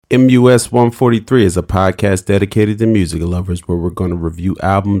MUS 143 is a podcast dedicated to music lovers where we're going to review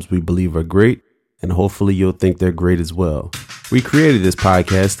albums we believe are great, and hopefully you'll think they're great as well. We created this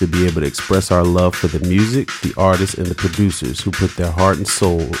podcast to be able to express our love for the music, the artists, and the producers who put their heart and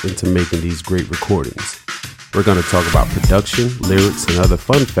soul into making these great recordings. We're going to talk about production, lyrics, and other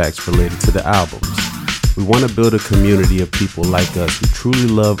fun facts related to the albums. We want to build a community of people like us who truly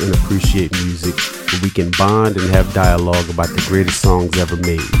love and appreciate music, where we can bond and have dialogue about the greatest songs ever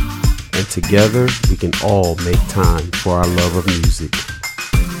made. And together, we can all make time for our love of music.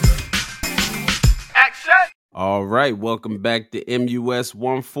 Action! All right, welcome back to MUS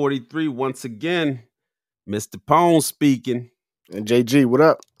 143 once again. Mr. Pone speaking. And JG, what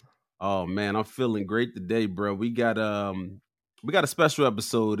up? Oh man, I'm feeling great today, bro. We got a special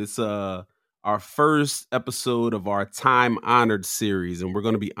episode. It's our first episode of our time-honored series, and we're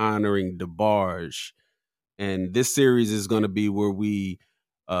going to be honoring DeBarge. And this series is going to be where we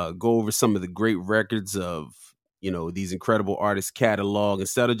go over some of the great records of, these incredible artists' catalog.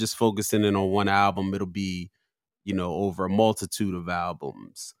 Instead of just focusing in on one album, it'll be, over a multitude of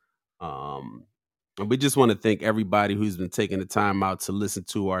albums. And we just want to thank everybody who's been taking the time out to listen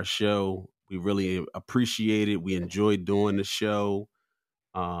to our show. We really appreciate it. We enjoy doing the show.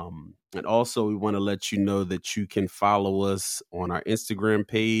 And also we want to let you know that you can follow us on our Instagram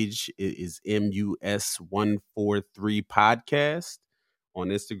page. It is MUS143 podcast on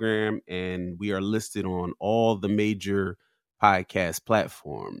Instagram, and we are listed on all the major podcast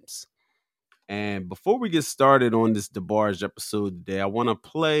platforms. And before we get started on this DeBarge episode today, I want to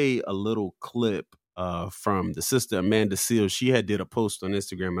play a little clip from the sister Amanda Seales. She had did a post on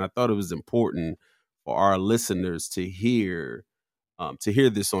Instagram, and I thought it was important for our listeners to hear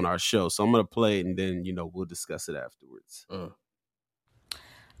this on our show. So I'm going to play it, and then, we'll discuss it afterwards.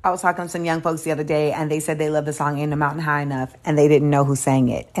 I was talking to some young folks the other day, and they said they loved the song Ain't No Mountain High Enough, and they didn't know who sang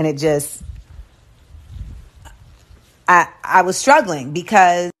it. And it just, I was struggling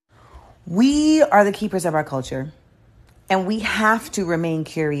because we are the keepers of our culture, and we have to remain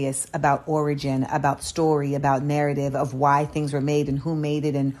curious about origin, about story, about narrative of why things were made and who made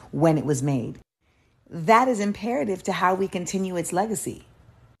it and when it was made. That is imperative to how we continue its legacy.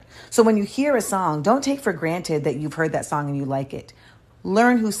 So when you hear a song, don't take for granted that you've heard that song and you like it.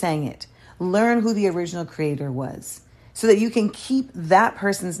 Learn who sang it. Learn who the original creator was, so that you can keep that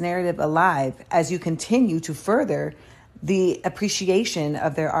person's narrative alive as you continue to further the appreciation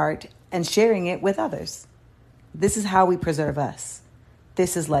of their art and sharing it with others. This is how we preserve us.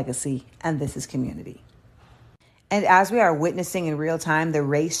 This is legacy, and this is community. And as we are witnessing in real time the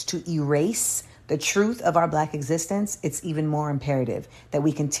race to erase the truth of our Black existence, it's even more imperative that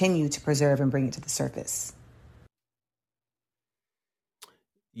we continue to preserve and bring it to the surface.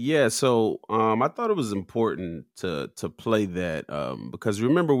 Yeah, so I thought it was important to play that because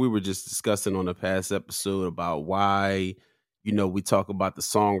remember we were just discussing on the past episode about why, we talk about the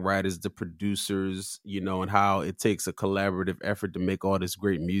songwriters, the producers, and how it takes a collaborative effort to make all this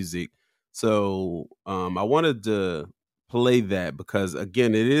great music. So I wanted to play that because,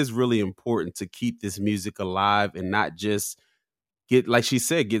 again, it is really important to keep this music alive and not just get, like she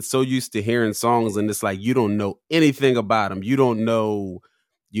said, get so used to hearing songs and it's like you don't know anything about them. You don't know,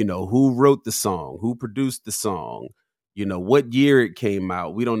 who wrote the song, who produced the song, what year it came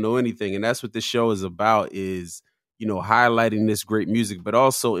out. We don't know anything. And that's what this show is about, is, highlighting this great music, but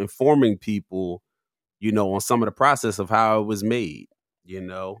also informing people, on some of the process of how it was made,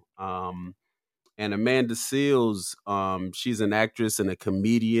 And Amanda Seales, she's an actress and a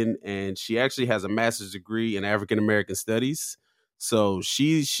comedian, and she actually has a master's degree in African American studies. So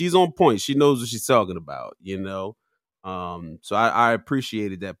she's on point. She knows what she's talking about, So I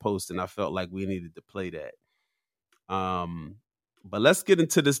appreciated that post, and I felt like we needed to play that. But let's get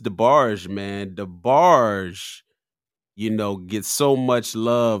into this DeBarge, man. DeBarge, gets so much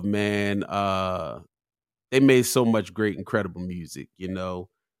love, man. They made so much great, incredible music,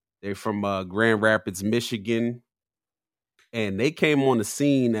 They're from Grand Rapids, Michigan, and they came on the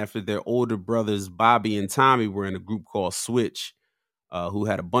scene after their older brothers, Bobby and Tommy, were in a group called Switch, who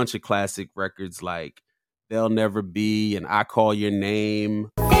had a bunch of classic records like They'll Never Be and I Call Your Name.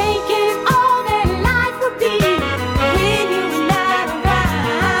 Thinking all that life would be when you were not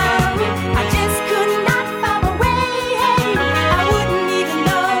around. I just could not find a way. I wouldn't even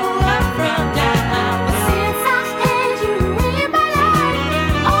know up from down. But since I had you in my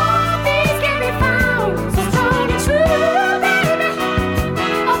life, all things can be found. So strong and true, baby,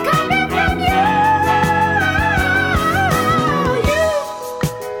 all coming from you.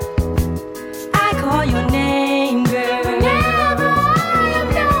 I call your name, girl. Whenever I am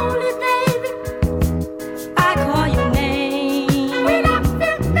down.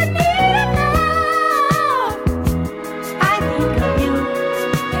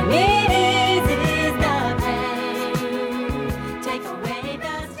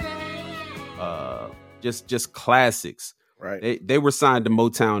 just classics. Right. They were signed to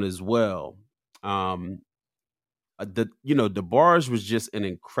Motown as well. DeBarge was just an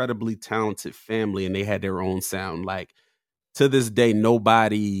incredibly talented family, and they had their own sound. Like, to this day,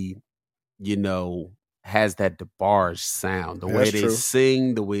 nobody, has that DeBarge sound. The way That's they true.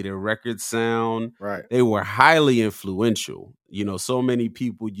 sing, the way their records sound. Right. They were highly influential. So many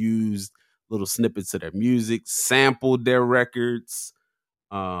people used little snippets of their music, sampled their records.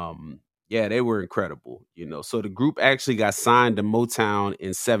 Yeah, they were incredible. So the group actually got signed to Motown in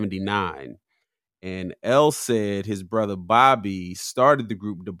 1979. And L said his brother Bobby started the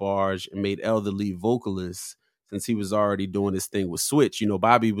group DeBarge and made L the lead vocalist since he was already doing this thing with Switch.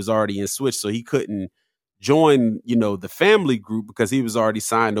 Bobby was already in Switch, so he couldn't join, the family group because he was already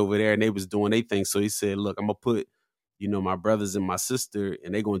signed over there and they was doing their thing. So he said, look, I'm going to put, my brothers and my sister,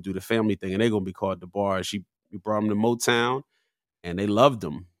 and they're going to do the family thing, and they're going to be called DeBarge. He brought them to Motown, and they loved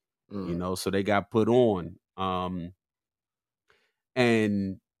them, so they got put on.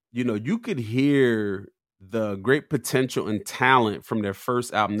 And you could hear the great potential and talent from their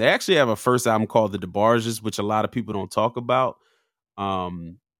first album. They actually have a first album called The DeBarges, which a lot of people don't talk about.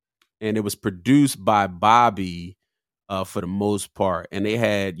 And it was produced by Bobby for the most part. And they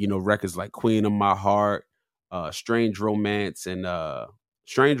had, records like Queen of My Heart, Strange Romance, and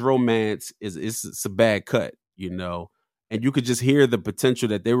Strange Romance it's a bad cut, and you could just hear the potential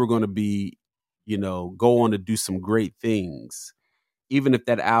that they were going to be, go on to do some great things. Even if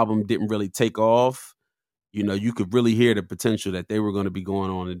that album didn't really take off, you could really hear the potential that they were going to be going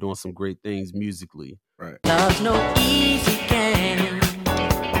on and doing some great things musically. Right. Love's no easy game,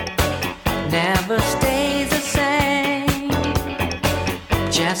 never stays the same.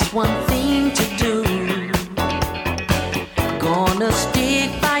 Just one thing to do, gonna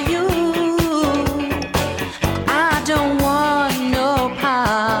stick by you. I don't want no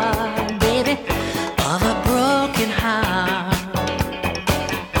part, baby, of a broken heart.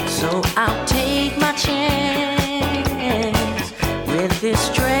 So I'll take my chance with this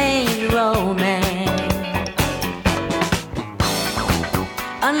strange romance.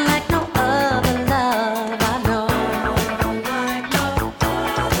 Unlike no other love I know.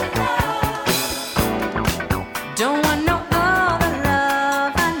 Don't want no other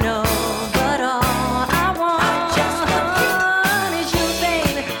love I know. But all I want is you,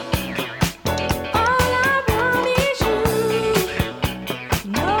 baby. All I want is you.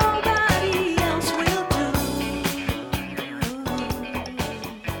 Nobody else will do.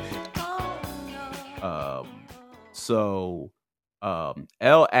 Oh, no. So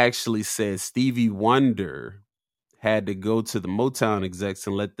L actually said Stevie Wonder had to go to the Motown execs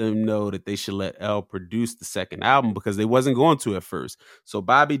and let them know that they should let L produce the second album because they wasn't going to at first. So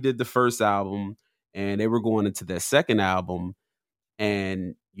Bobby did the first album and they were going into that second album,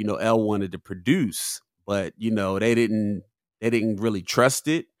 and L wanted to produce, but they didn't really trust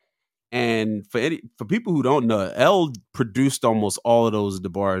it. And for people who don't know, L produced almost all of those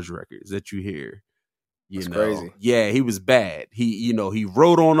DeBarge records that you hear. That's crazy. Yeah, he was bad. He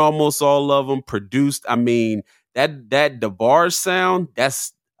wrote on almost all of them, produced. I mean, that DeBarge sound,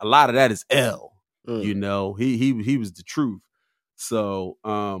 that's a lot of that is L. He was the truth. So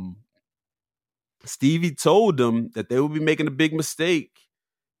Stevie told them that they would be making a big mistake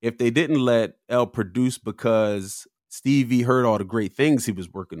if they didn't let L produce, because Stevie heard all the great things he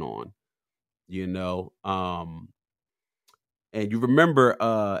was working on. And you remember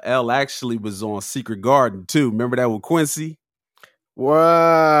L actually was on Secret Garden too. Remember that with Quincy?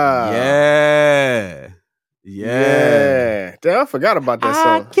 Wow. Yeah. Damn, I forgot about that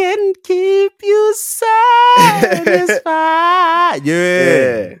I song. can keep you satisfied.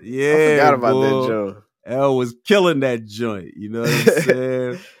 Yeah. I forgot about boy. that joint. L was killing that joint. You know what I'm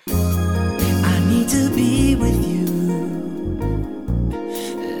saying? I need to be with you.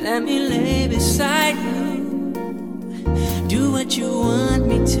 Let me lay beside you. Do what you want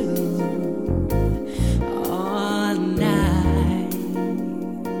me to all night.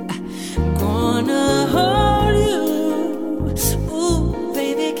 Gonna hold you. Ooh,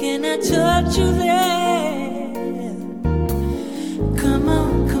 baby, can I touch you there? Come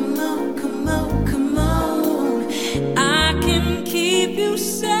on, come on, come on, come on. I can keep you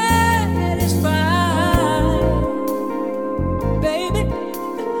satisfied, baby.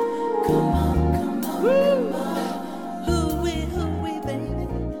 Come on, come on, come on.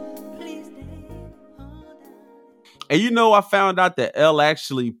 And I found out that L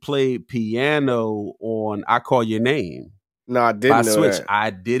actually played piano on I Call Your Name. No, I didn't by know Switch. that. I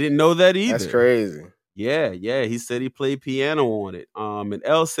didn't know that either. That's crazy. Yeah. He said he played piano on it. And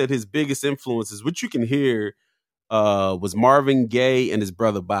L said his biggest influences, which you can hear was Marvin Gaye and his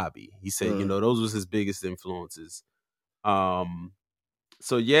brother Bobby. He said, Mm. those was his biggest influences.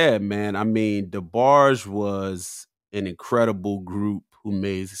 So yeah, man. I mean, DeBarge was an incredible group who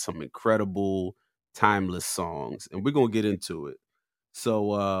made some incredible, timeless songs, and we're gonna get into it.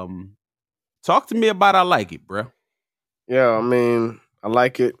 So, talk to me about "I Like It," bro. Yeah, I mean, I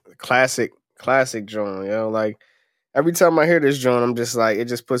like it. Classic joint. Like every time I hear this joint, I'm just like, it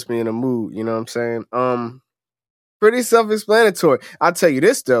just puts me in a mood. You know what I'm saying? Pretty self-explanatory. I'll tell you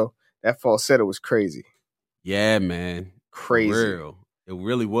this though, that falsetto was crazy. Yeah, man. Crazy. For real. It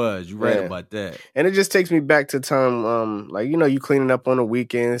really was. You're right Yeah. about that. And it just takes me back to time, like, you cleaning up on the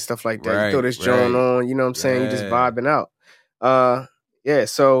weekend, stuff like that. You throw this joint on, you know what I'm saying? You just Yeah. vibing out. Yeah,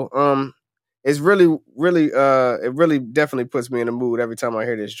 so it's really, really, it really definitely puts me in the mood every time I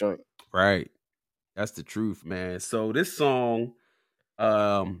hear this joint. Right. That's the truth, man. So this song,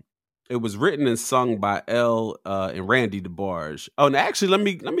 it was written and sung by L and Randy DeBarge. Oh, and actually, let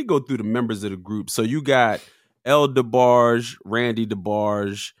me go through the members of the group. So you got L DeBarge, Randy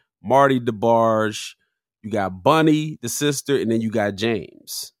DeBarge, Marty DeBarge. You got Bunny, the sister, and then you got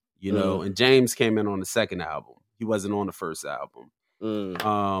James. And James came in on the second album. He wasn't on the first album.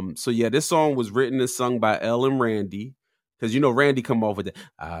 So yeah, this song was written and sung by L and Randy. Because Randy come off with it.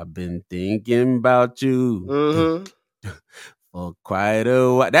 I've been thinking about you for quite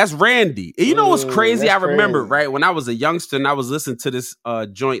a while. That's Randy. And you know what's crazy? That's I remember, crazy. right, when I was a youngster and I was listening to this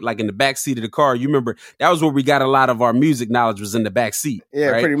joint like in the back seat of the car. You remember that was where we got a lot of our music knowledge was in the back seat. Yeah,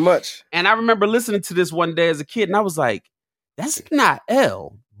 right? pretty much. And I remember listening to this one day as a kid, and I was like, "That's not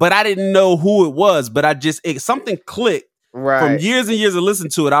L." But I didn't know who it was. But something clicked. Right. From years and years of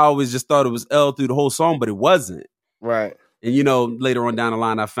listening to it, I always just thought it was L through the whole song, but it wasn't. Right. And later on down the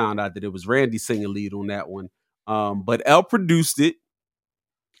line, I found out that it was Randy singing lead on that one. But L produced it,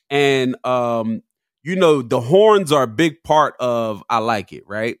 and the horns are a big part of "I Like It,"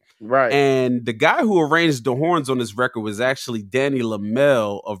 right? Right. And the guy who arranged the horns on this record was actually Danny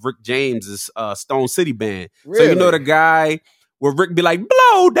LaMelle of Rick James's Stone City Band. Really? So the guy where Rick be like,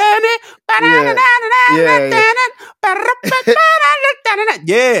 "Blow, Danny."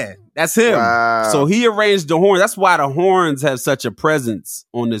 Yeah, that's him. Wow. So he arranged the horns. That's why the horns have such a presence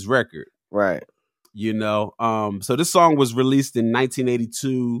on this record. Right. So this song was released in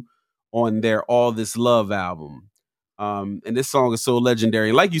 1982 on their All This Love album. And this song is so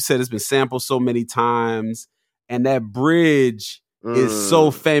legendary. Like you said, it's been sampled so many times. And that bridge is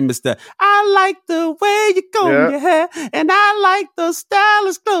so famous that I like the way you comb your hair, and I like the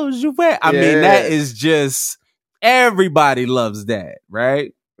stylish clothes you wear. I mean, that is just, everybody loves that,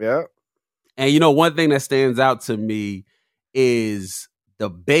 right? Yeah. And one thing that stands out to me is the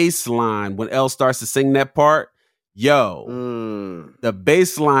bass line when L starts to sing that part. The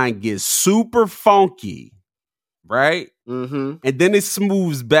bass line gets super funky, right? Mm-hmm. And then it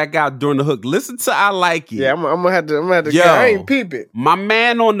smooths back out during the hook. Listen to "I Like It." Yeah, I'm gonna have to. Yo, I ain't peep it. My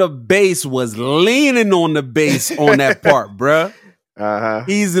man on the bass was leaning on the bass on that part, bruh.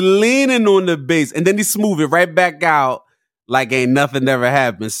 He's leaning on the bass, and then he smooth it right back out like ain't nothing ever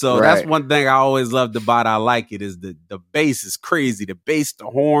happened. So that's one thing I always loved about "I Like It" is the bass is crazy. The bass, the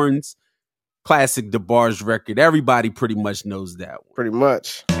horns, classic DeBarge record. Everybody pretty much knows that one. Pretty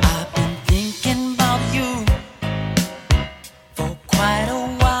much. I've been thinking about you for quite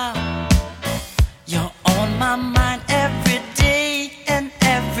a while. You're on my mind every day and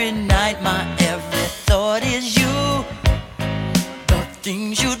every night. My every thought is you. The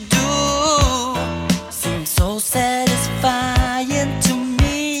things you do seem so satisfying to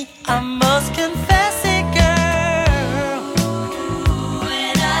me. I must confess it, girl.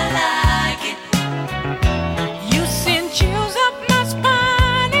 And I like it. You send chills up my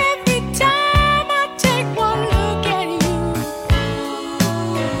spine every time I take one look at you.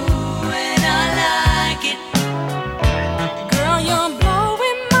 And I like it. Girl, you're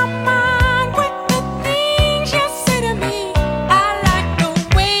blowing my mind with the things you say to me. I like the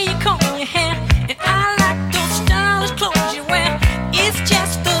way you comb your hair, and I like those stylish clothes you wear. It's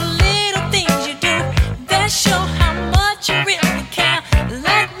just the little things you do that show how much you really care.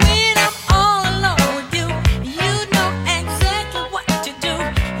 Like when I'm all alone with you, you know exactly what to do.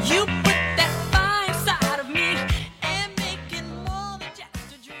 You put that fire inside of me and make it more than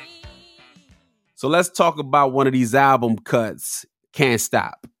just a dream. So let's talk about one of these album cuts, "Can't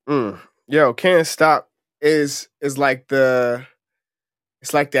Stop." Yo, "Can't Stop" is like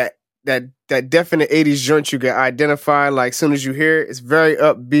it's like that definite 80s joint you can identify like as soon as you hear it. It's very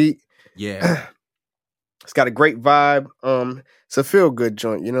upbeat. Yeah. It's got a great vibe. It's a feel good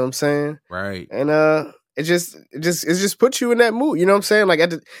joint, you know what I'm saying? Right. And it just puts you in that mood, you know what I'm saying? Like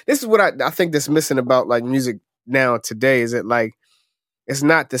this is what I think that's missing about like music now today is that like it's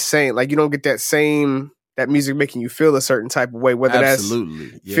not the same. Like you don't get that music making you feel a certain type of way, whether Absolutely.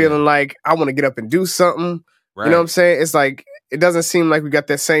 that's Yeah. feeling like I want to get up and do something. Right. You know what I'm saying? It's like it doesn't seem like we got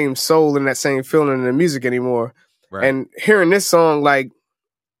that same soul and that same feeling in the music anymore. Right. And hearing this song, like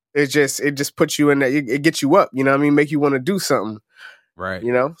it just puts you in that. It gets you up. You know what I mean? Make you want to do something. Right.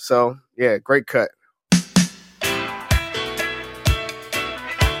 You know? So yeah, great cut.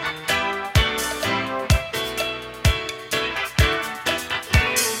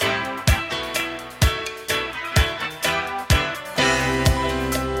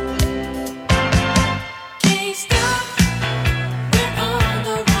 Can't stop, we're on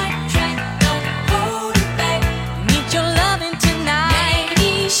the right track. Don't hold it back. Need your loving tonight.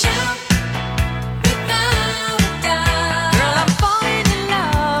 Lady, shout without a doubt. Girl, I'm falling in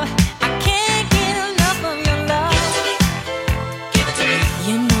love. I can't get enough of your love. Give it to me.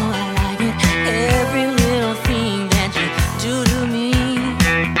 You know I like it. Every little thing that you do to me. Do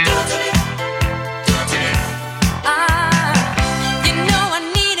it to me. Do it to me. You know I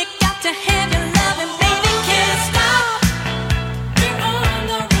need it. Got to have your loving, baby. Can't stop. We're on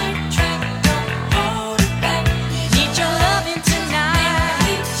the right track. Don't hold it back. Need your loving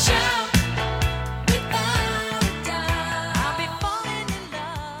tonight. Shout without a doubt. I'll be falling in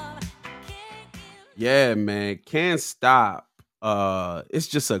love. Yeah, man. Can't Stop. It's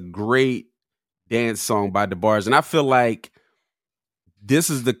just a great dance song by DeBarge. And I feel like this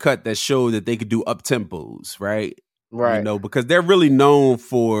is the cut that showed that they could do up tempos, right? Right. You know, because they're really known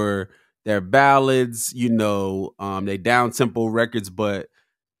for their ballads, you know, they down tempo records, but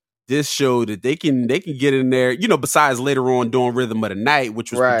this showed that they can get in there, you know, besides later on doing Rhythm of the Night,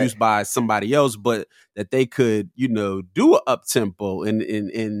 which was Right. produced by somebody else, but that they could, you know, do a up tempo and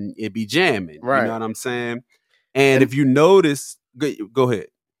it be jamming. Right. You know what I'm saying? And if you notice, go ahead.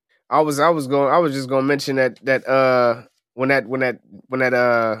 I was just gonna mention that when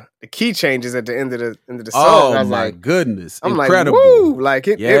the key changes at the end of the song. I Oh was my like, goodness. I'm Incredible. like, woo! Like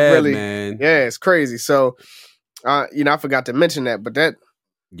it Yeah, really, man. yeah, it's crazy. So, you know, I forgot to mention that, but that,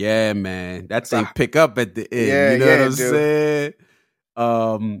 Yeah, man. That thing pick up at the end. Yeah, you know yeah, what I'm dude. saying?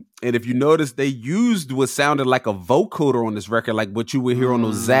 And if you notice, they used what sounded like a vocoder on this record, like what you would hear on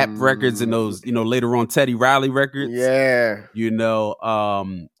those Zap records and those, you know, later on Teddy Riley records. yeah, You know,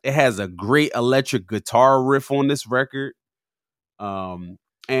 it has a great electric guitar riff on this record.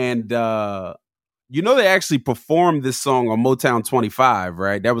 And you know, they actually performed this song on Motown 25,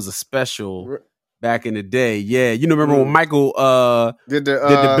 right? That was a special back in the day. Yeah. You know, remember when Michael did did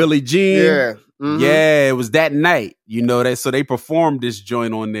the Billie Jean? yeah, mhm. Yeah, it was that night, you know that. So they performed this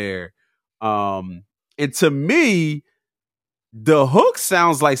joint on there. And to me, the hook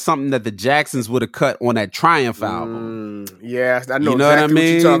sounds like something that the Jacksons would have cut on that Triumph album. Yeah, I know, You know what I exactly what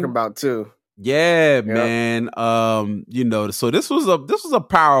mean? you're talking about too. Yeah, man. You know, so this was a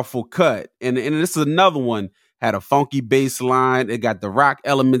powerful cut. And this is another one. Had a funky bass line. It got the rock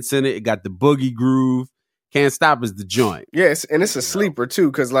elements in it. It got the boogie groove. Can't Stop is the joint. Yes, and it's a sleeper too,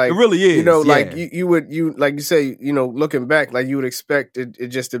 because like It really is. you know, like yeah. you like you say, you know, looking back, like you would expect it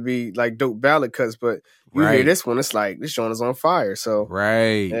just to be like dope ballad cuts, but you hear Right. this one, it's like this joint is on fire. So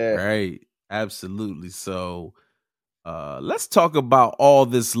Right, Yeah. right. Absolutely. So let's talk about All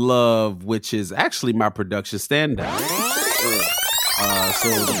This Love, which is actually my production standout. So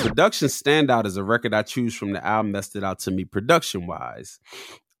the production standout is a record I choose from the album that stood out to me production wise.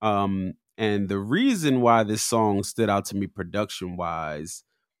 And the reason why this song stood out to me production wise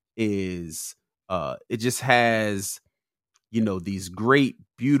is it just has, you know, these great,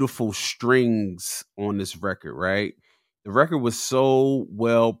 beautiful strings on this record, right? The record was so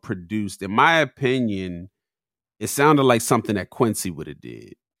well produced. In my opinion, it sounded like something that Quincy would have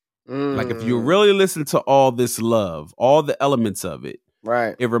did. Like if you really listen to All This Love, all the elements of it,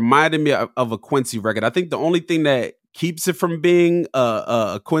 right, it reminded me of a Quincy record. I think the only thing that keeps it from being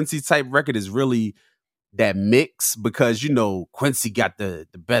a Quincy type record is really that mix, because, you know, Quincy got the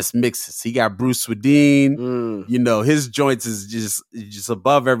best mixes. He got Bruce Swedien. You know, his joints is just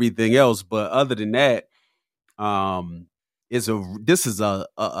above everything else. But other than that, this is a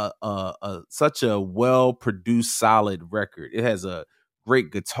such a well produced, solid record. It has a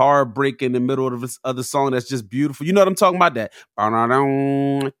great guitar break in the middle of the song that's just beautiful. You know what I'm talking about? That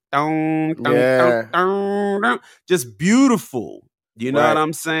just beautiful. You know Right. what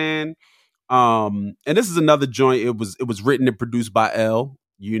I'm saying? And this is another joint. It was written and produced by L.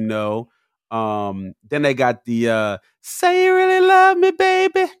 You know. Then they got the "Say You Really Love Me,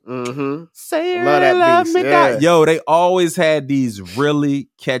 Baby." Mm-hmm. Say You Love Really that Love beast, Me, yeah. God. Yo, they always had these really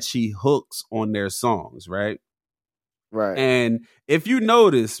catchy hooks on their songs, right? Right. And if you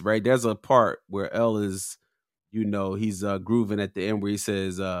notice, right, there's a part where L is you know, he's grooving at the end where he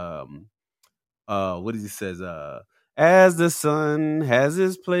says, what does he says? As the sun has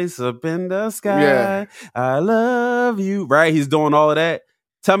his place up in the sky, I love you. Right? He's doing all of that.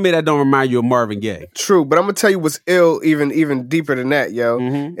 Tell me that don't remind you of Marvin Gaye. True, but I'm gonna tell you what's ill, even deeper than that, yo.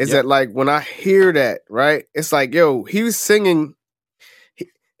 Is that like when I hear that, right? It's like, yo, he was singing.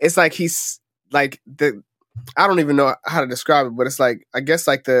 It's like he's like I don't even know how to describe it, but it's like I guess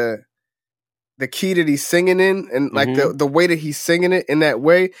like the key that he's singing in, and like the way that he's singing it in that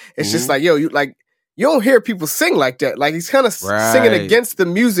way, it's just like, yo, you don't hear people sing like that. Like he's kind of singing against the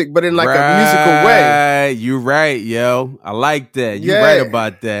music, but in like a musical way. You're right, yo. I like that. You're right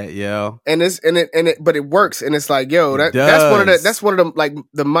about that, yo. And but it works, and it's like, yo, that's one of the like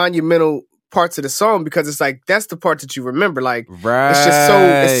the monumental parts of the song, because it's like that's the part that you remember. Like it's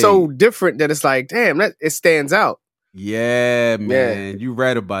just so different that it's like, damn, that it stands out. Yeah, man. You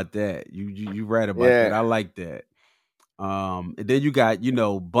right about that. You right about that. I like that. And then you got, you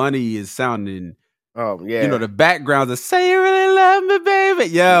know, Bunny is sounding. Oh yeah, you know the backgrounds that say you really love me, baby.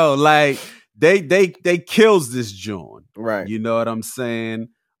 Yo, like they kills this joint, right? You know what I'm saying?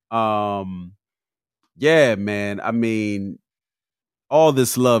 Yeah, man. I mean, All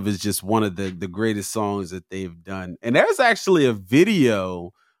This Love is just one of the greatest songs that they've done, and there's actually a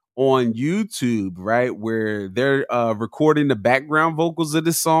video on YouTube, right, where they're recording the background vocals of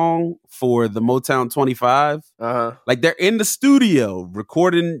this song for the Motown 25. Like they're in the studio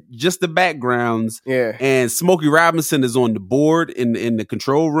recording just the backgrounds. Yeah. And Smokey Robinson is on the board in the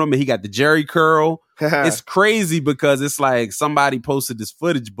control room, and he got the Jerry curl. It's crazy because it's like somebody posted this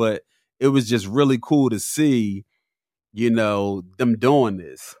footage, but it was just really cool to see, you know, them doing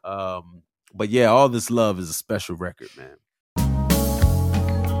this. But yeah, All This Love is a special record, man.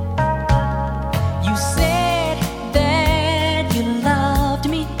 You said that you loved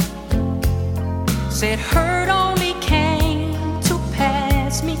me, said hurt only came to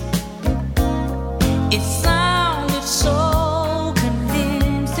pass me. It sounded so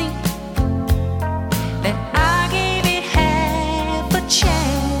convincing that I gave it half a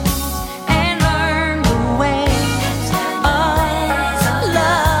chance and learned the ways of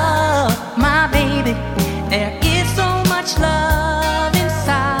love, my baby. There is so much love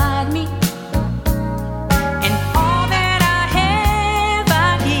inside me.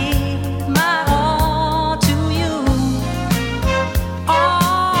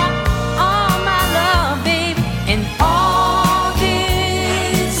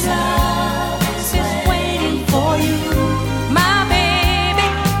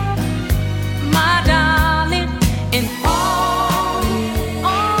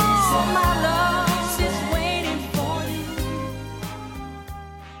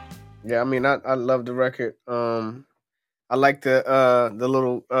 Yeah, I mean, I love the record. I like the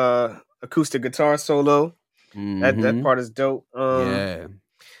little acoustic guitar solo. That part is dope. Yeah,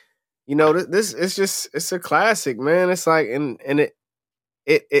 you know, this it's a classic, man. It's like and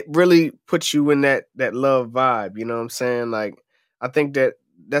it really puts you in that love vibe. You know what I'm saying? Like I think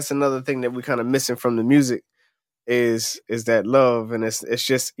that's another thing that we kind of missing from the music is that love, and it's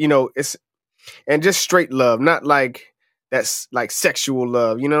just, you know, it's and just straight love, not like that's like sexual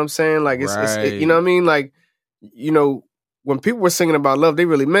love. You know what I'm saying? Like it's you know what I mean? Like, you know, when people were singing about love, they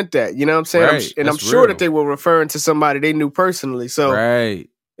really meant that. You know what I'm saying? Right. I'm sure that they were referring to somebody they knew personally. So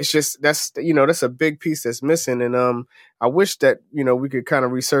it's just that's a big piece that's missing. And I wish that, you know, we could kind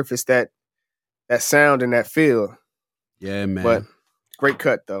of resurface that sound and that feel. Yeah, man. But great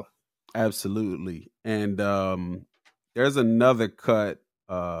cut though. Absolutely. And there's another cut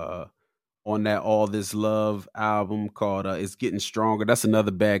on that All This Love album called It's Getting Stronger. That's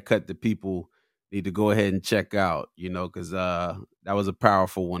another bad cut that people need to go ahead and check out, you know, because that was a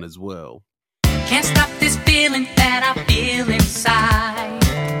powerful one as well. Can't stop this feeling that I feel inside.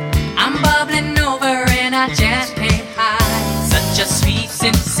 I'm bubbling over and I just can't hide. Such a sweet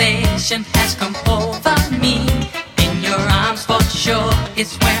sensation has come over me. In your arms for sure,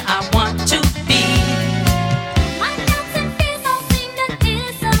 it's where I want to be. My doubts and fears all seem to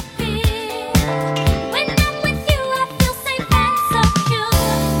disappear. When I'm with you, I feel safe and secure.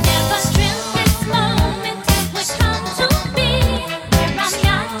 Never dreamt this moment would come to be. Where I'm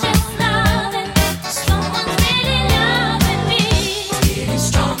not just loving, someone's really loving me. Getting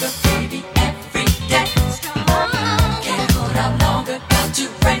stronger, baby, every day. Can't hold out longer, got to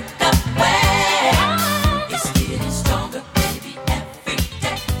break away. It's getting stronger, baby, every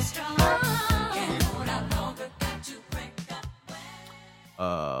day. Can't hold out longer, got to break away.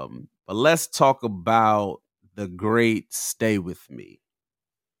 But let's talk about the great Stay With Me.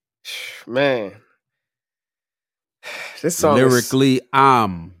 Man, this song lyrically,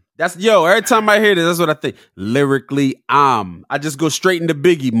 Every time I hear this, that's what I think. Lyrically, I just go straight into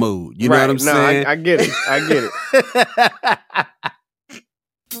Biggie mood. You know what I'm saying? I get it. I get it.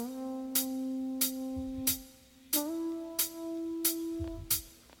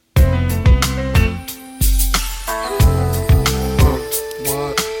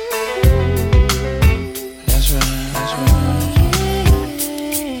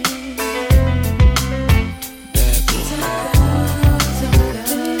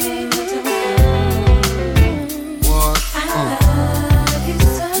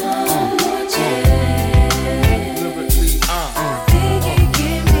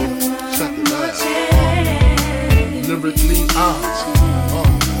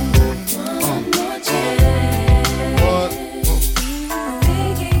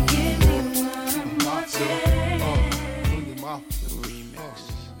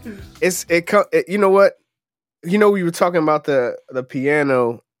 You know what? You know, we were talking about the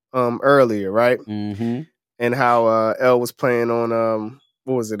piano earlier, right? Mm-hmm. And how L was playing on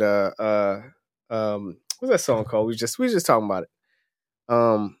what was it? What's that song called? We just talking about it.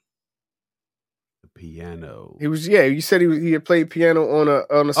 The piano. He was you said he had played piano on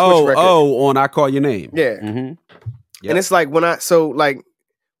a Switch record. On I Call Your Name. Yeah. Mm-hmm. Yep. And it's like when I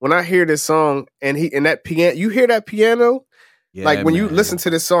hear this song and that piano, you hear that piano. Yeah, like when you man. listen to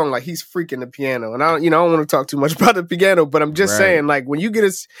this song, like he's freaking the piano, and I don't want to talk too much about the piano, but I'm just saying, like when you get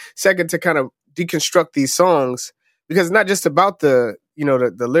a second to kind of deconstruct these songs, because it's not just about the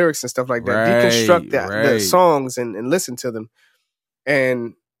lyrics and stuff like that. Deconstruct the songs and listen to them.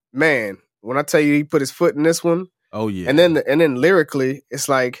 And man, when I tell you he put his foot in this one, oh yeah, and then lyrically, it's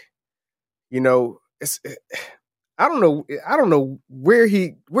like, I don't know where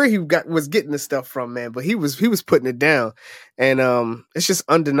he was getting the stuff from, man, but he was putting it down, and it's just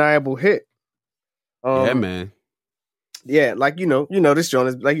undeniable hit. Yeah, man. Yeah, like this joint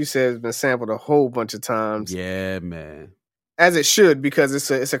is, like you said, has been sampled a whole bunch of times. Yeah, man. As it should, because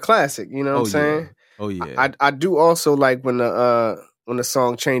it's a classic. You know what I'm saying? Oh yeah. I do also like when the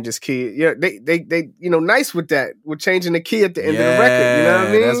song changes key. Yeah, they nice with that, with changing the key at the end of the record. You know what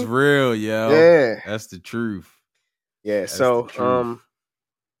I mean? That's real, yo. Yeah, that's the truth. Yeah, so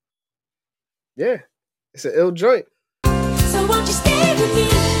yeah, it's an ill joint. So won't you stay with me?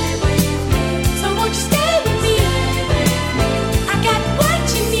 So won't you stay with me? I got what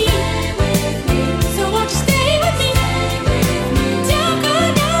you need. So won't you stay with me? Don't go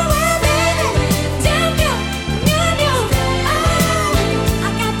nowhere, baby. Don't go, no. Oh, I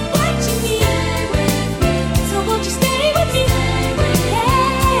got what you need. So won't you stay with me? Yeah.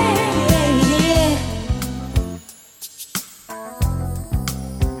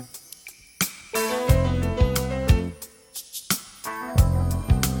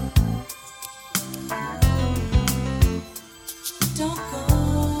 Don't go.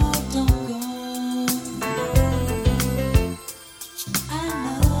 I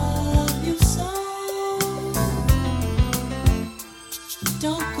love you so.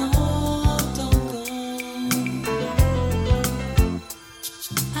 Don't go.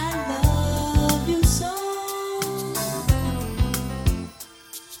 I love you so.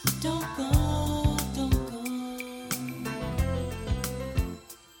 Don't go.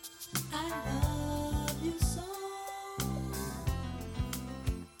 I love you so.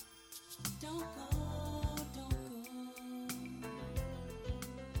 Don't go.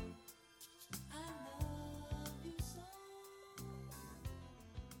 I love you so.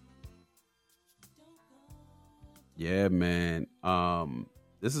 Yeah, man.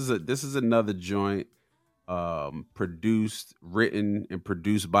 This is another joint written and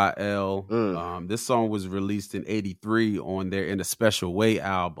produced by L. This song was released in '83 on their In a Special Way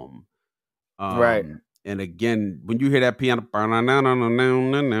album. Right. And again, when you hear that piano,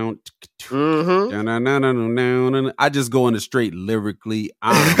 I just go into straight lyrically.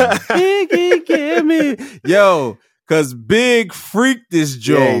 Yo, cause Big freaked this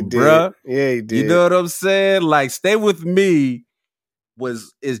joint, bruh. Yeah, he did. You know what I'm saying? Like, Stay With Me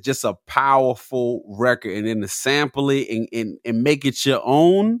is just a powerful record, and then to sample it and make it your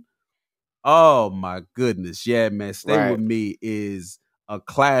own. Oh my goodness, yeah, man. Stay With Me is a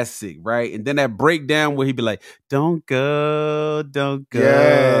classic, right? And then that breakdown where he'd be like, "Don't go."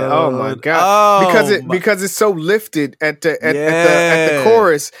 Yeah. Oh my god. Because it's so lifted at the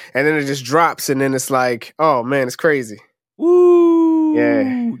chorus, and then it just drops, and then it's like, oh man, it's crazy. Woo.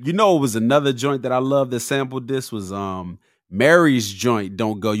 Yeah. You know, it was another joint that I love that sampled this was Mary's joint,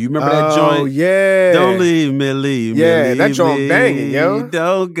 Don't Go. You remember that joint? Oh yeah. Don't leave me. Yeah, that joint banging, yo.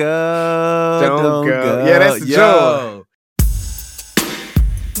 Don't go. Yeah, that's the joint.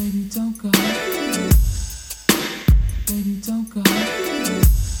 Baby, don't go. Baby, don't go.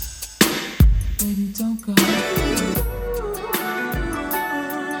 Baby, don't go.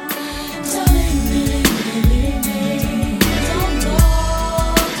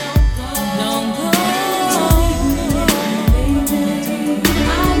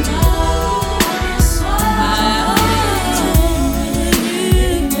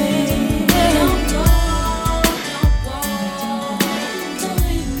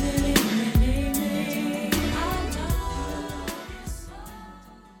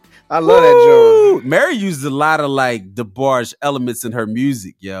 I love that joint. Mary used a lot of like DeBarge elements in her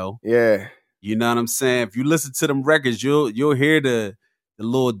music, yo. Yeah. You know what I'm saying? If you listen to them records, you'll hear the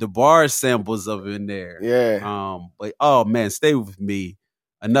little DeBarge samples of it in there. Yeah. But oh man, Stay With Me,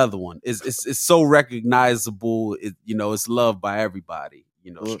 another one. It's so recognizable. It's loved by everybody.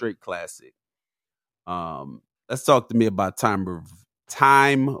 Straight classic. Let's talk to me about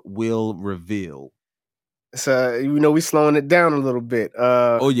Time Will Reveal. So we slowing it down a little bit.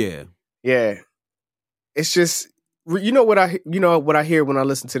 Oh yeah. Yeah. It's just what I hear when I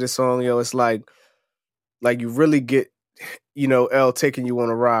listen to this song, yo, it's like you really get, L taking you on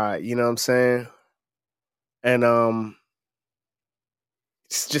a ride, you know what I'm saying? And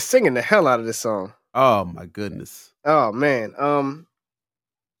it's just singing the hell out of this song. Oh my goodness. Oh man.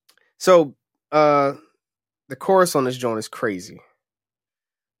 So the chorus on this joint is crazy.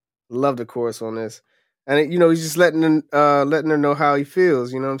 Love the chorus on this. And he's just letting her know how he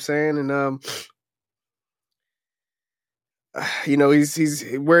feels, you know what I'm saying? And he's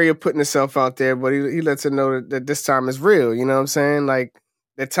wary of putting himself out there, but he lets her know that this time is real, you know what I'm saying? Like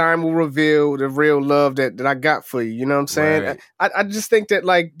that time will reveal the real love that I got for you, you know what I'm saying? Right. I just think that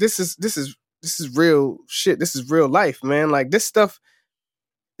like this is real shit. This is real life, man. Like this stuff,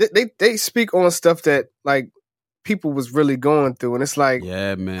 they speak on stuff that like people was really going through, and it's like,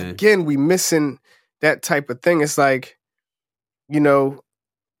 yeah, man. Again, we missing that type of thing. It's like, we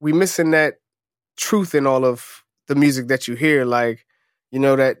missing that truth in all of the music that you hear. Like,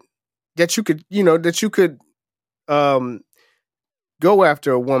 that you could go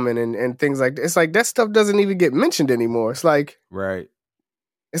after a woman and things like that. It's like that stuff doesn't even get mentioned anymore. It's like, right.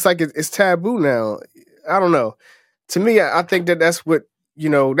 It's like it's taboo now. I don't know. To me, I think that's what,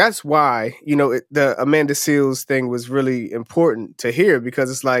 that's why, the Amanda Seales thing was really important to hear, because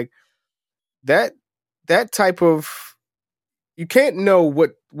it's like that type of, you can't know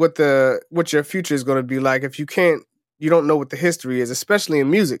what your future is going to be like if you don't know what the history is, especially in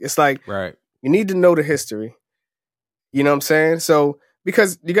music. It's like, right. You need to know the history. You know what I'm saying? So,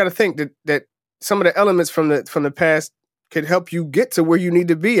 because you got to think that some of the elements from the past could help you get to where you need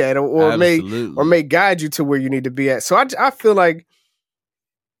to be at, or may guide you to where you need to be at. So I feel like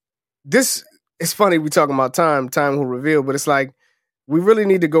this, it's funny we talking about time will reveal, but it's like we really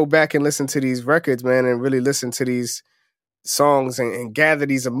need to go back and listen to these records, man, and really listen to these songs and gather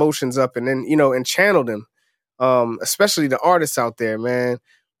these emotions up, and then and channel them, especially the artists out there, man.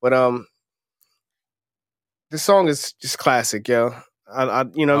 But this song is just classic, yo. I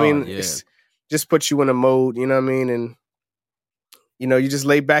what I mean? Yeah. It's just puts you in a mode, you know what I mean? And you just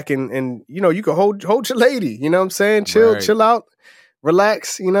lay back and you can hold your lady, you know what I'm saying? Chill out,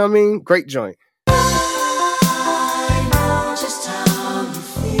 relax, you know what I mean? Great joint. I know just how you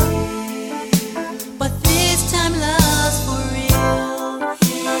feel, but this time love's for real.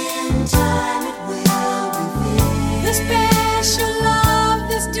 In time it will reveal the special love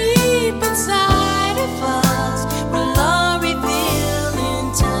that's deep inside of us. Will all reveal in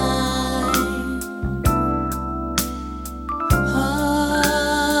time. Oh,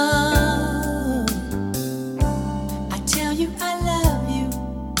 I tell you I love you,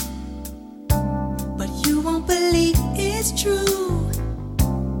 but you won't believe it's true.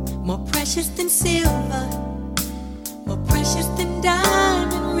 More precious than silver, more precious than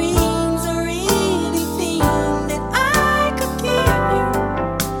diamond rings, or anything that I could give you.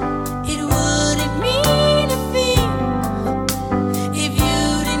 It wouldn't mean a thing if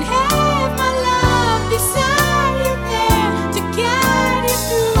you didn't have my love beside you there to guide you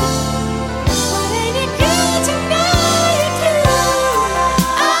through. But ain't it good to know you true?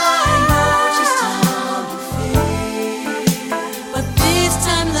 I know just how you feel, but this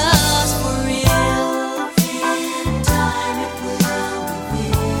time love's for real. In time it will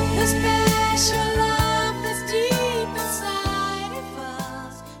reveal the special love that's deep inside of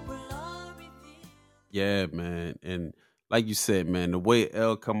us. Will all reveal. Yeah, man. And like you said, man, the way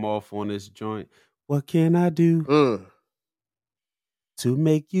L come off on this joint, what can I do to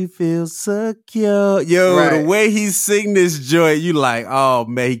make you feel secure? Yo, Right. the way he sing this joint, you like, oh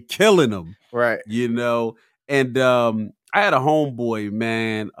man, he killing him. Right. And I had a homeboy,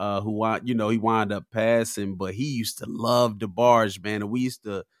 man, who he wound up passing, but he used to love DeBarge, man, and we used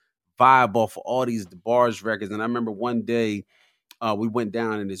to vibe off of all these DeBarge records. And I remember one day we went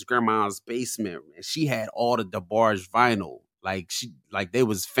down in his grandma's basement, and she had all the DeBarge vinyl. Like they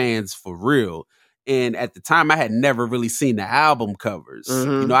was fans for real. And at the time, I had never really seen the album covers.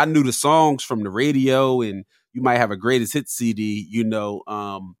 Mhm. You know, I knew the songs from the radio, and you might have a greatest hit CD, you know.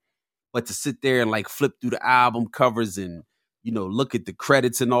 But to sit there and like flip through the album covers and, you know, look at the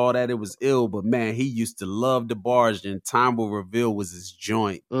credits and all that, it was ill. But man, he used to love DeBarge, and Time Will Reveal was his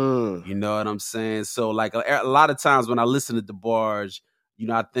joint. Mm. You know what I'm saying? So like a lot of times when I listen to DeBarge, you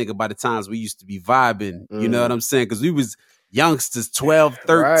know, I think about the times we used to be vibing. You know what I'm saying? Because we was youngsters, 12,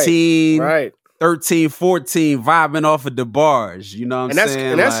 13, Right. 13, 14, vibing off of DeBarge. You know what I'm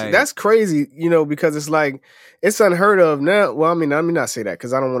saying? And that's crazy, you know, because it's like it's unheard of now. Well, I mean, not say that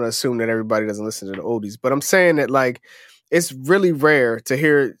because I don't want to assume that everybody doesn't listen to the oldies, but I'm saying that like it's really rare to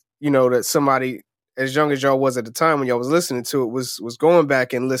hear, you know, that somebody as young as y'all was at the time when y'all was listening to it was going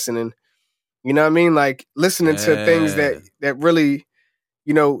back and listening. You know what I mean? Like listening to things that really,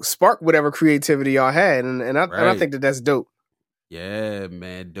 you know, spark whatever creativity y'all had, and I think that that's dope. Yeah,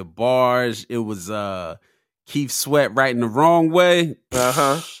 man. DeBarge, it was Keith Sweat writing the wrong way.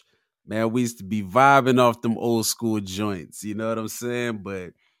 Uh-huh. Man, we used to be vibing off them old school joints. You know what I'm saying?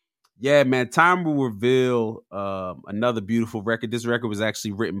 But yeah, man, Time Will Reveal, another beautiful record. This record was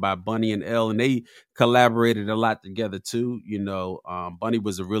actually written by Bunny and Elle, and they collaborated a lot together too. You know, Bunny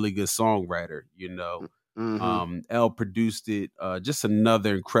was a really good songwriter, you know. Elle produced it. Just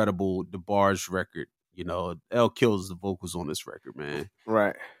another incredible DeBarge record. You know, Elle kills the vocals on this record, man.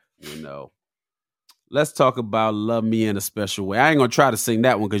 Right. You know. Let's talk about Love Me in a Special Way. I ain't gonna try to sing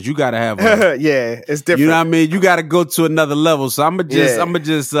that one because you gotta have yeah, it's different. You know what I mean? You gotta go to another level. So I'm gonna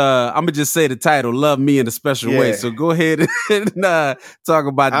just say the title, Love Me in a Special Way. So go ahead and talk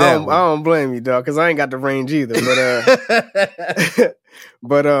about that one. I don't blame you, dog, because I ain't got the range either.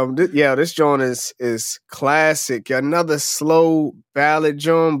 But this joint is classic. Another slow ballad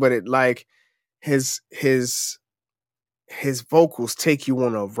joint, but it like his vocals take you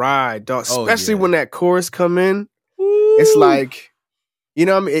on a ride, dog. Especially when that chorus come in. Woo. It's like, you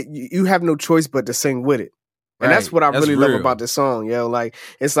know what I mean? You have no choice but to sing with it. And that's what I really love about this song, yo. Like,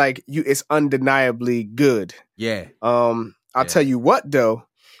 it's like it's undeniably good. Yeah. I'll tell you what though.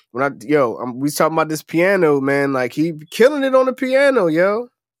 We was talking about this piano, man. Like he killing it on the piano, yo.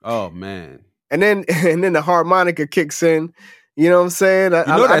 Oh man. And then the harmonica kicks in. You know what I'm saying?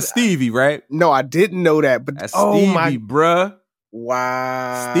 That's Stevie, right? No, I didn't know that. But that's Stevie, bruh.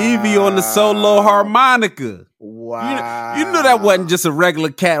 Wow. Stevie on the solo harmonica. Wow. You know that wasn't just a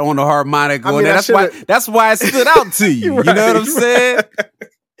regular cat on the harmonica. I mean, that's why it stood out to you. Right, you know what I'm saying?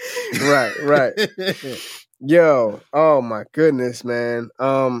 Right. Yo, oh my goodness, man.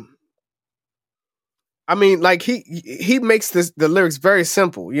 I mean, like he makes the lyrics very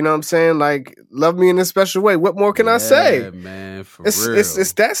simple. You know what I'm saying? Like, love me in a special way. What more can I say? Man, for real.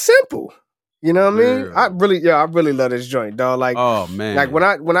 It's that simple. You know what I mean? I really love this joint, dog. Like, oh man, like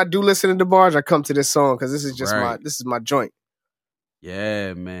when I do listen to DeBarge, I come to this song because this is just my joint.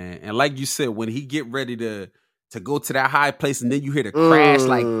 Yeah, man. And like you said, when he get ready to go to that high place and then you hear the crash,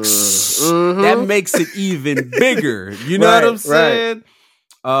 like that makes it even bigger. You know what I'm saying?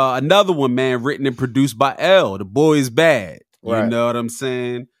 Right. Another one, man, written and produced by Elle. The Boy Is Bad. You know what I'm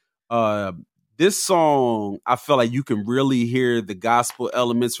saying? This song, I feel like you can really hear the gospel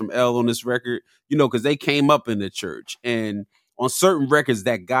elements from Elle on this record, you know, because they came up in the church. And on certain records,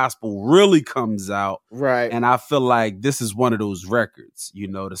 that gospel really comes out. Right. And I feel like this is one of those records. You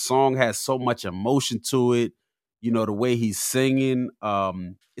know, the song has so much emotion to it. You know, the way he's singing.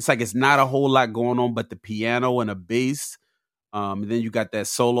 It's like it's not a whole lot going on but the piano and a bass. And then you got that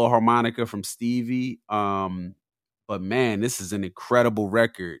solo harmonica from Stevie. But man, this is an incredible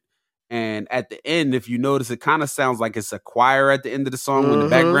record. And at the end, if you notice, it kind of sounds like it's a choir at the end of the song when the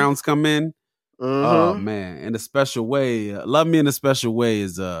backgrounds come in. Oh man, in a special way, Love Me in a Special Way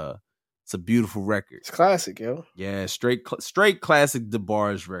is it's a beautiful record. It's classic, yo. Yeah, straight classic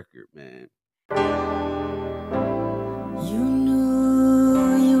DeBarge record, man. You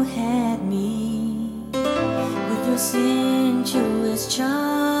knew you had me with your sensuous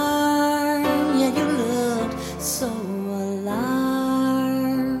charm. Yeah, you looked so alarmed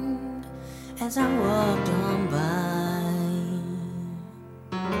as I walked on by.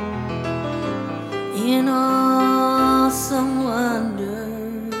 In awesome wonder,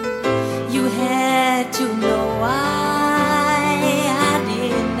 you had to know why I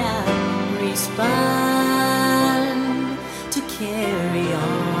did not respond to carry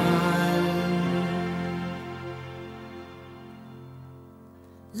on.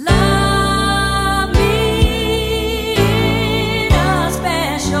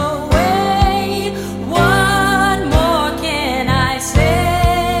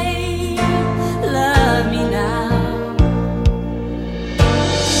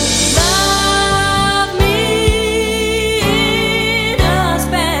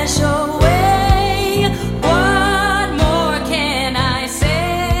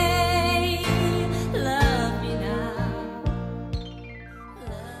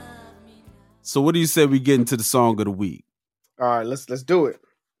 So what do you say we get into the song of the week? All right, let's do it.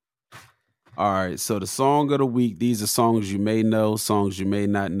 All right, so the song of the week, these are songs you may know, songs you may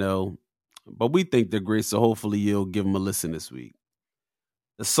not know, but we think they're great, so hopefully you'll give them a listen this week.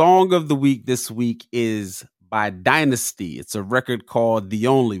 The song of the week this week is by Dynasty. It's a record called The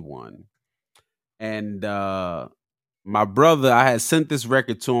Only One. And my brother, I had sent this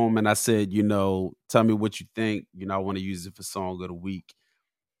record to him and I said, tell me what you think. I want to use it for song of the week.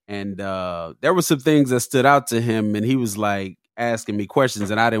 And there were some things that stood out to him, and he was like asking me questions,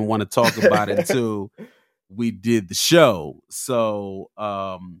 and I didn't want to talk about it until we did the show. So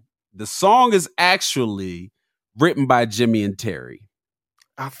the song is actually written by Jimmy and Terry.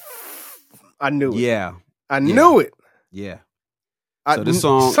 I knew it. Yeah. I knew it. Yeah. So the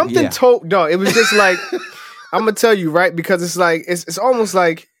song, something told, dog. It was just like, I'm gonna tell you, right? Because it's like it's almost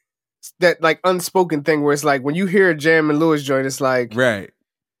like that like unspoken thing where it's like when you hear a Jam and Lewis joint, it's like right.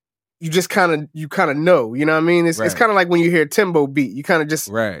 You just kind of know, you know what I mean? It's kind of like when you hear a Timbo beat, you kind of just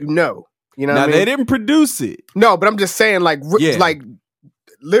you know what I mean? They didn't produce it. No, but I'm just saying like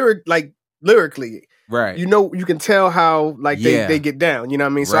lyrically, right? You can tell how like they get down, you know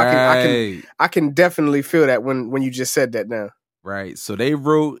what I mean? So I can definitely feel that when you just said that now. Right. So they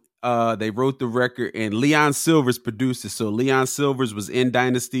wrote the record, and Leon Silvers produced it. So Leon Silvers was in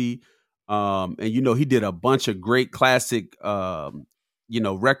Dynasty, and he did a bunch of great classic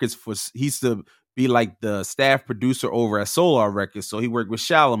records he used to be like the staff producer over at Solar Records. So he worked with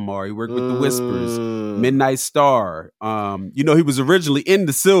Shalimar, he worked with the Whispers, Midnight Star. He was originally in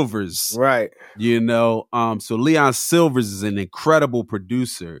the Silvers. Right. So Leon Silvers is an incredible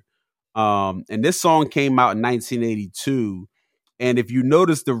producer. And this song came out in 1982. And if you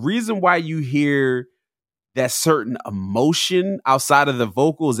notice, the reason why you hear that certain emotion outside of the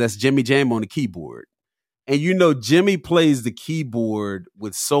vocals, that's Jimmy Jam on the keyboard. And Jimmy plays the keyboard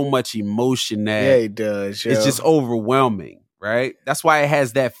with so much emotion that he does. It's just overwhelming, right? That's why it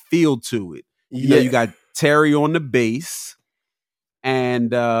has that feel to it. You got Terry on the bass.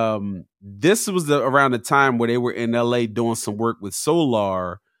 And this was around the time where they were in LA doing some work with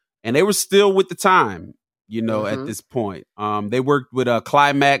Solar, and they were still with the time, at this point. They worked with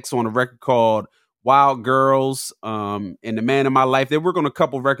Climax on a record called Wild Girls, and The Man in My Life. They worked on a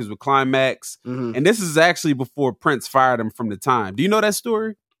couple records with Climax, and this is actually before Prince fired him from the time. Do you know that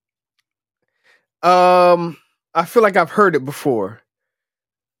story? I feel like I've heard it before.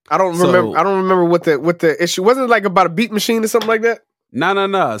 I don't remember what the issue wasn't. It like about a beat machine or something like that.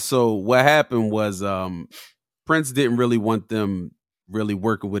 No. So what happened was Prince didn't really want them really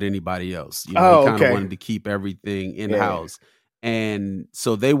working with anybody else. He kind of wanted to keep everything in house. And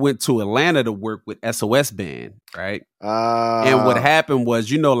so they went to Atlanta to work with SOS Band, right? And what happened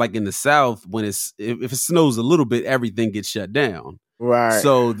was, like in the South, when if it snows a little bit, everything gets shut down. Right.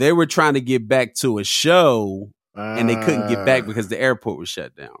 So they were trying to get back to a show, and they couldn't get back because the airport was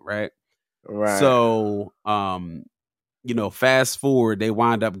shut down, right? Right. So, fast forward, they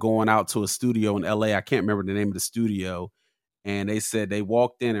wound up going out to a studio in LA. I can't remember the name of the studio. And they said they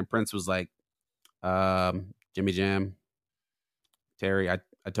walked in, and Prince was like, Jimmy Jam, Terry, I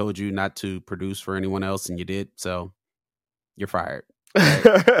told you not to produce for anyone else, and you did, so you're fired.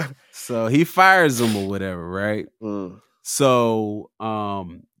 Right? So he fires them or whatever, right? So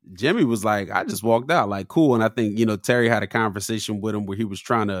Jimmy was like, I just walked out, like, cool. And I think, Terry had a conversation with him where he was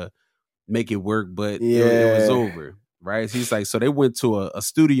trying to make it work, but it was over, right? So he's like, so they went to a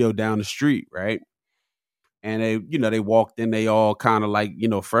studio down the street, right? And they walked in, they all kind of like,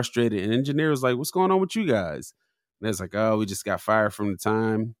 frustrated. And the engineer was like, what's going on with you guys? And it's like, oh, we just got fired from the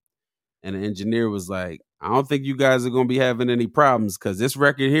time. And the engineer was like, I don't think you guys are going to be having any problems because this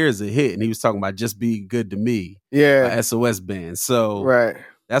record here is a hit. And he was talking about Just Be Good to Me. Yeah. SOS Band. So right.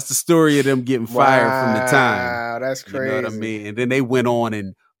 That's the story of them getting fired from the time. Wow, that's crazy. You know what I mean? And then they went on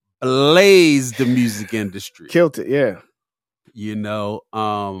and blazed the music industry. Killed it, yeah.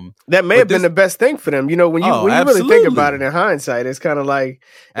 That may have been the best thing for them. When you really think about it in hindsight, it's kind of like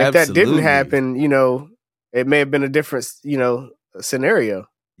if that didn't happen, it may have been a different, scenario.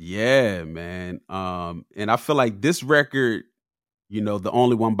 Yeah, man. And I feel like this record, The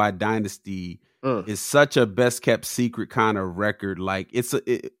Only One by Dynasty, is such a best kept secret kind of record. Like it's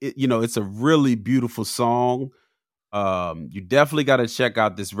a really beautiful song. You definitely got to check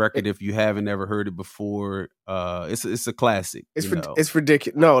out this record if you haven't ever heard it before. It's a classic. It's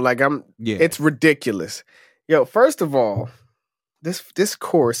ridiculous. No, it's ridiculous. Yo, first of all, this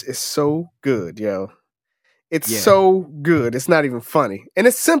chorus is so good, yo. It's so good. It's not even funny. And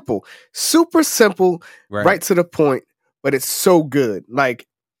it's simple. Super simple, right to the point, but it's so good. Like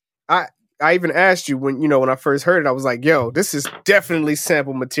I even asked you when I first heard it, I was like, yo, this is definitely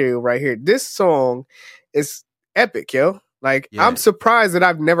sample material right here. This song is epic, yo. Like, Yeah. I'm surprised that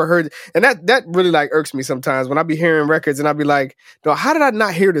I've never heard it. And that really like irks me sometimes when I be hearing records and I be like, no, how did I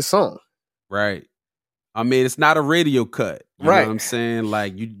not hear this song? Right. I mean, it's not a radio cut. You know Right. what I'm saying?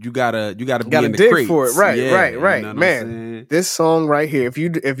 Like you gotta be Gotta in the dig crates. for it. Right, Yeah, right. you know what I'm Man, saying? this song right here,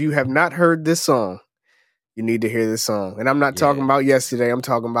 if you have not heard this song, you need to hear this song. And I'm not talking Yeah. about yesterday. I'm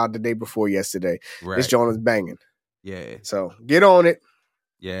talking about the day before yesterday. Right. This joint is banging. Yeah. So get on it.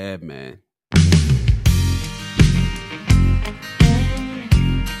 Yeah, man.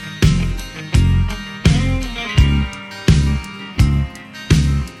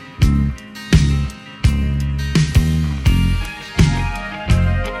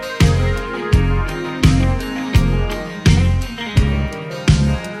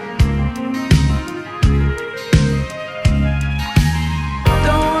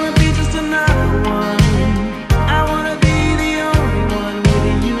 Don't wanna be just another one. I wanna be the only one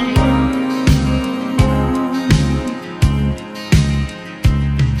with you.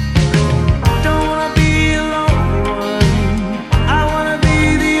 Don't wanna be a lonely one. I wanna be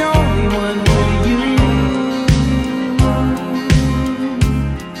the only one with you.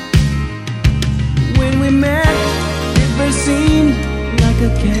 When we met, it first seemed like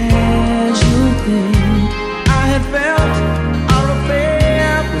a casual thing. I had felt our affair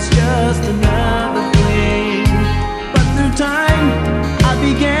was just another fling. But through time, I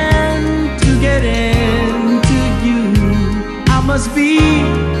began to get into you. I must be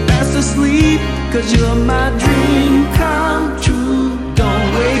fast asleep, 'cause you're my dream come true. Don't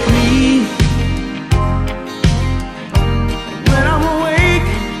wake me when I'm awake.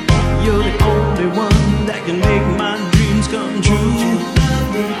 You're the only one that can make my dreams come true.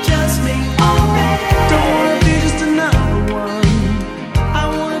 Just me, don't wanna be just another one. I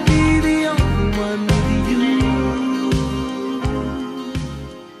wanna be the only one with you.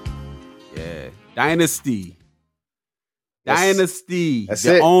 Yeah. Dynasty. That's- Dynasty. that's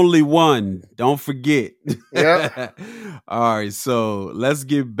the it. only one. Don't forget. Yep. All right. So let's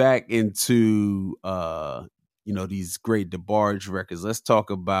get back into these great DeBarge records. Let's talk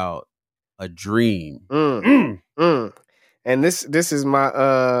about A Dream. Mm. And this is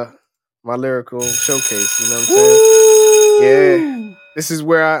my my lyrical showcase, you know what I'm saying? Yeah. This is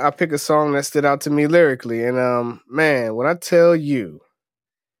where I pick a song that stood out to me lyrically. And man, when I tell you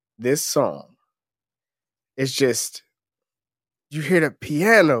this song, it's just you hear the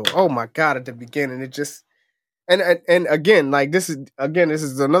piano. Oh my God, at the beginning. It just and again, like this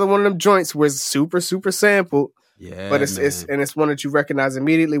is another one of them joints where it's super, super sampled. Yeah. But it's one that you recognize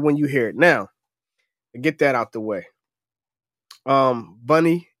immediately when you hear it. Now, to get that out the way.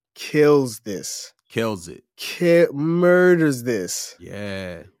 Bunny kills this. Kills it. Murders this.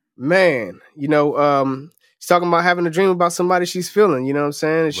 Yeah. Man, she's talking about having a dream about somebody she's feeling, you know what I'm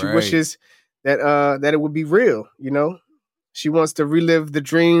saying? And she Right. wishes that it would be real, you know? She wants to relive the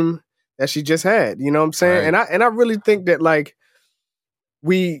dream that she just had, you know what I'm saying? Right. And I really think that like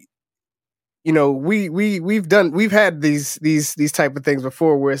we've had these type of things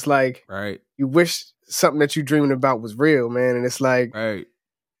before where it's like Right. you wish something that you're dreaming about was real, man. And it's like, Right.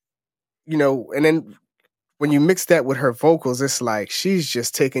 and then when you mix that with her vocals, it's like she's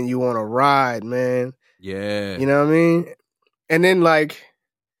just taking you on a ride, man. Yeah. You know what I mean? And then like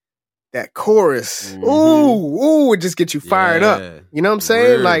that chorus, Mhm. ooh, it just gets you fired up. Yeah. You know what I'm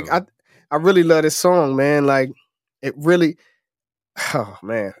saying? Real. Like I really love this song, man. Like it really, oh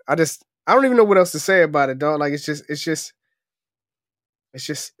man, I don't even know what else to say about it, dog. Like it's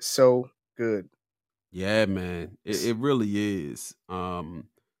just so good. Yeah, man. It really is.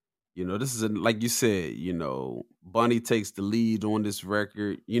 This is like you said, Bunny takes the lead on this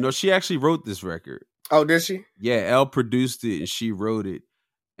record. She actually wrote this record. Oh, did she? Yeah, Elle produced it and she wrote it.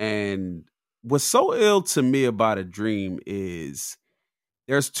 And what's so ill to me about A Dream is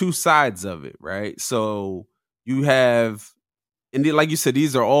there's two sides of it, right? So you have, and like you said,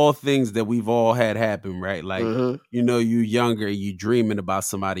 these are all things that we've all had happen, right? Like, Mhm. you're younger and you dreaming about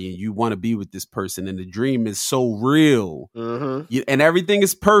somebody and you want to be with this person and the dream is so real and everything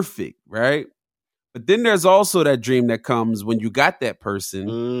is perfect, right? But then there's also that dream that comes when you got that person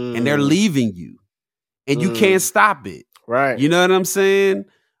and they're leaving you and you can't stop it. Right. You know what I'm saying?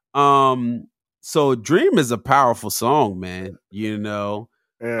 So Dream is a powerful song, man, Yeah.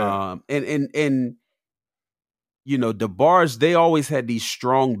 and DeBarge, they always had these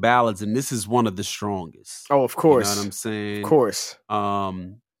strong ballads, and this is one of the strongest. Oh, of course. You know what I'm saying? Of course.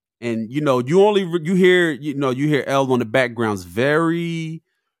 And you hear Elle on the backgrounds very,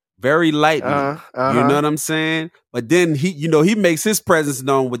 very lightly. Uh-huh. You know what I'm saying? But then he makes his presence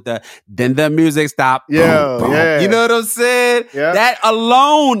known with then the music stop. Yo, boom, boom. yeah. You know what I'm saying? Yeah. That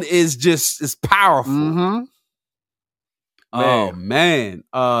alone is powerful. Mm-hmm. Oh man.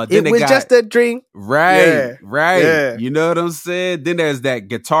 It was just a dream. Right. Yeah. Right. Yeah. You know what I'm saying? Then there's that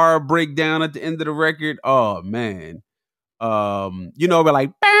guitar breakdown at the end of the record. Oh man. We're like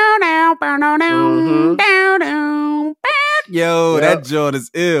bow down, bow down, Mhm. down, down, yo, Yep. that joint is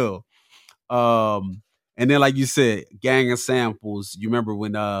ill. And then like you said, Gang of Samples. You remember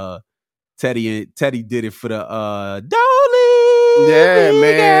when Teddy did it for the Dolly? Yeah,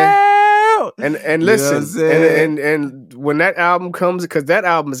 man. Girl. And You know what I'm listen, saying? and when that album comes, because that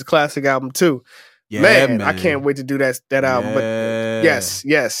album is a classic album too. Yeah, man, I can't wait to do that album. But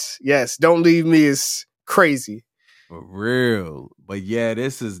yes, Don't Leave Me is crazy. For real. But yeah,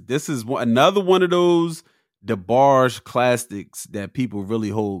 this is another one of those DeBarge classics that people really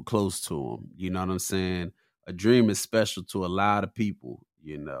hold close to them. You know what I'm saying? A Dream is special to a lot of people,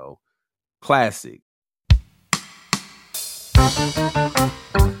 you know. Classic.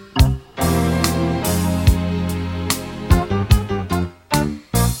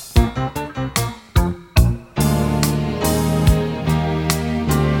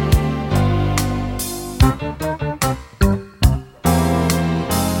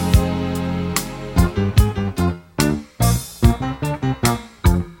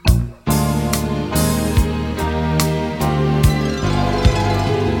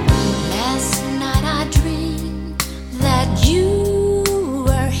 Last night I dreamed that you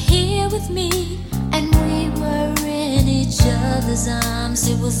were here with me, and we were in each other's arms.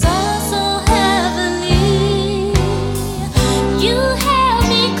 It was all so heavenly. You held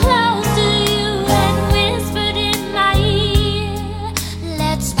me close to you and whispered in my ear,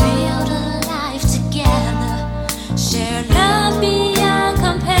 let's build a life together, share love beyond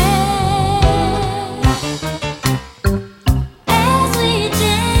compare. As we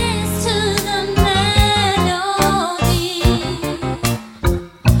dance to the melody,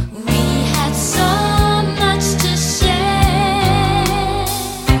 we had so much to share.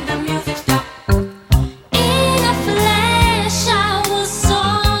 And the music stopped. In a flash, I was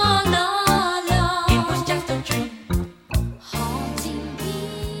all alone. It was just a dream, haunting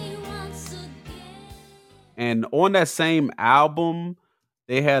me once again. And on that same album,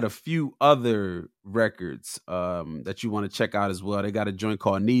 they had a few other records that you want to check out as well. They got a joint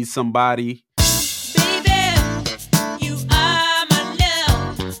called Need Somebody. Baby, you are my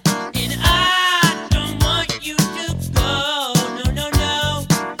love, and I don't want you to go. No, no, no.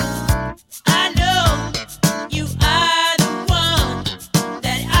 I know you are the one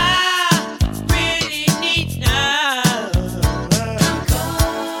that I really need now.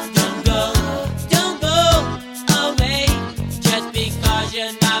 Don't go away. Just because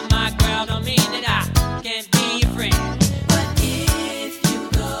you're not my girl, don't mean that I can't be your friend. But if you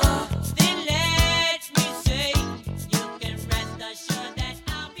go, then let me say you can rest assured that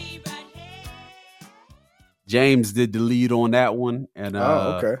I'll be right here. James did the lead on that one. And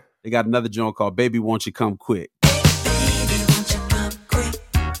Oh, okay. they got another joint called Baby Won't You Come Quick. Baby, won't you come quick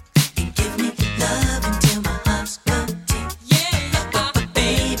and give me love until my heart's content? Yeah,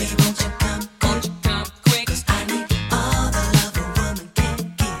 baby, won't you come quick? 'Cause I need all the love a woman can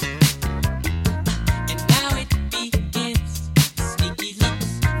give. And now it begins. Sneaky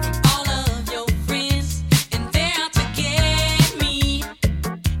looks from all of your friends, and they're out to get me.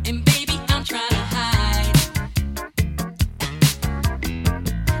 And baby, I'm trying to hide.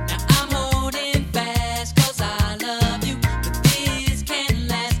 Now I'm holding fast 'cause I love you, but this can't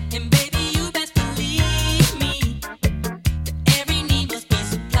last. And baby, you best believe me that every need must be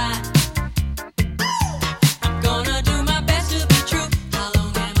supplied. I'm gonna do my best to be true. How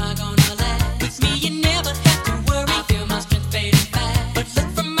long am I gonna last? With me, you never have to worry. I feel my strength fading fast. But look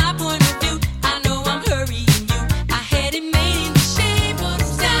from my point of view, I know I'm hurrying you. I had it made in the shade, but I'm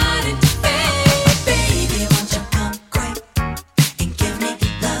starting to fade. Baby, won't you come quick and give me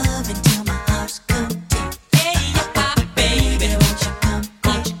love until my heart's content? Hey, baby, won't you come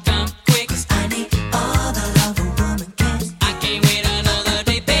quick? 'Cause I need all the love a woman can. I can't wait another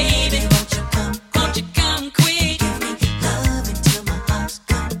day, baby. Won't you come quick? Give me love until my heart's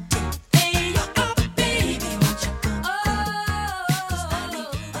content. Hey, baby, won't you come quick? 'Cause I need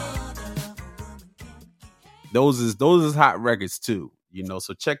all the love a woman can. Those is hot records too, you know.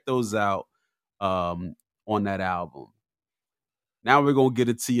 So check those out on that album. Now we're gonna get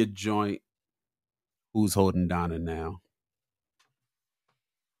it to your joint. Who's Holding Donna Now?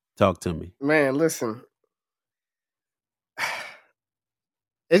 Talk to me. Man, listen.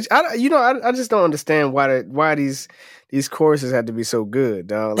 I just don't understand why these choruses had to be so good,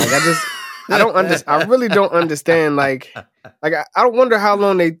 dog. Like I don't I really don't understand. Like I wonder how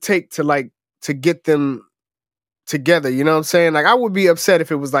long they take to get them together. You know what I'm saying? Like I would be upset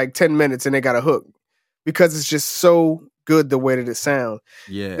if it was like 10 minutes and they got a hook because it's just so good the way that it sounds.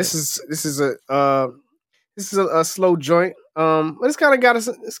 Yeah. This is a slow joint. But it's kind of got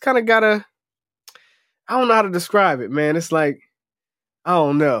a. I don't know how to describe it, man. It's like I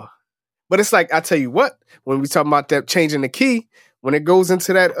don't know, but it's like I tell you what. When we talk about that changing the key, when it goes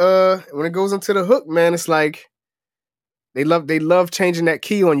into the hook, man, it's like they love changing that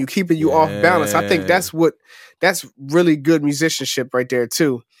key on you, keeping you off balance. I think that's really good musicianship right there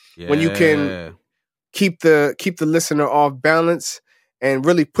too. Yeah. When you can keep the listener off balance and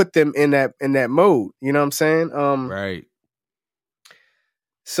really put them in that mode. You know what I'm saying? Right.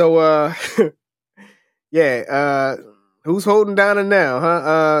 So yeah, who's holding Donna now,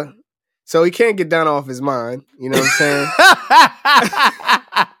 huh? So he can't get Donna off his mind. You know what I'm saying?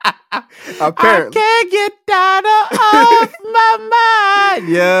 Apparently. I can't get Donna off my mind.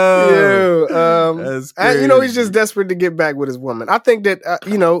 Yo, that's crazy. And, he's just desperate to get back with his woman. I think that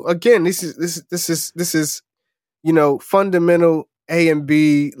again, this is fundamental A and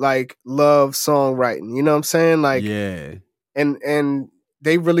B like love songwriting. You know what I'm saying? Like yeah, and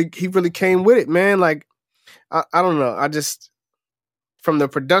he really came with it, man. Like I don't know. I just from the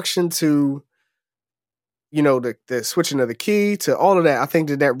production to the switching of the key to all of that, I think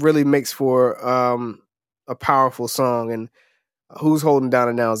that really makes for a powerful song. And Who's Holding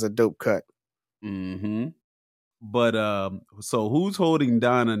Donna Now is a dope cut. Mm-hmm. But so Who's Holding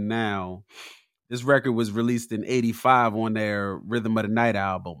Donna Now? This record was released in '85 on their Rhythm of the Night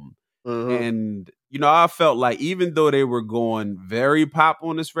album. Mm-hmm. And, I felt like even though they were going very pop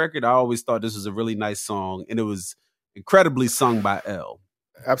on this record, I always thought this was a really nice song. And it was incredibly sung by Elle.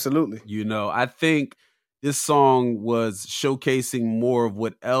 Absolutely. I think this song was showcasing more of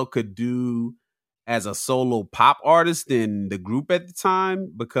what Elle could do as a solo pop artist than the group at the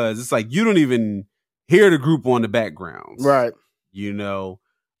time, because it's like you don't even hear the group on the background. Right.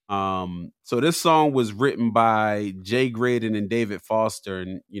 So this song was written by Jay Graydon and David Foster.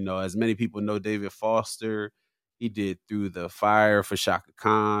 And, as many people know, David Foster, he did Through the Fire for Chaka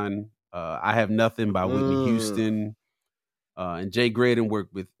Khan, I Have Nothing by Whitney Houston. And Jay Graydon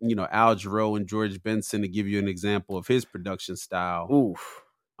worked with, Al Jarreau and George Benson to give you an example of his production style. Oof.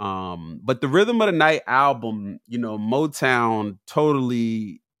 But the Rhythm of the Night album, Motown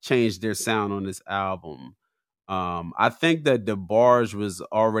totally changed their sound on this album. I think that DeBarge was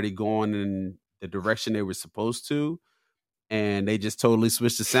already going in the direction they were supposed to, and they just totally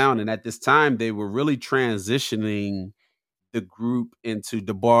switched the sound. And at this time, they were really transitioning the group into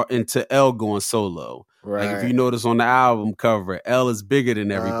Elle going solo. Right. Like if you notice on the album cover, Elle is bigger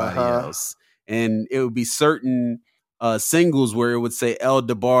than everybody else, and it would be certain singles where it would say Elle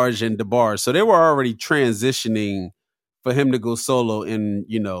DeBarge and DeBarge. So they were already transitioning for him to go solo, and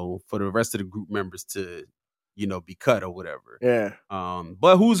for the rest of the group members to be cut or whatever. Yeah.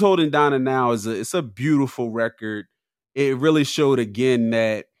 But Who's Holding Donna Now it's a beautiful record. It really showed again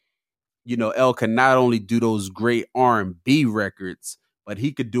that Elle can not only do those great R&B records, but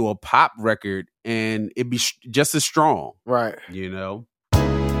he could do a pop record and it'd be just as strong. Right.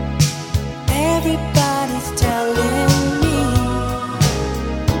 Everybody's telling me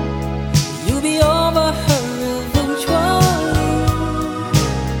you'll be over her eventually.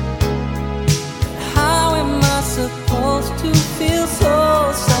 How am I supposed to feel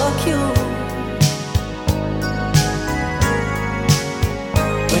so secure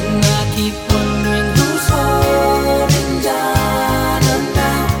when I keep wondering who's holding Donna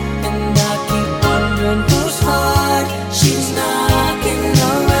now, and I keep wondering whose heart she's knocking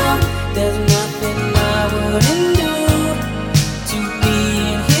around. There's nothing I wouldn't do to be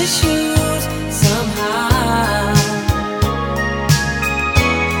in his shoes somehow.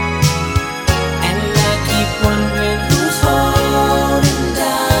 And I keep wondering who's holding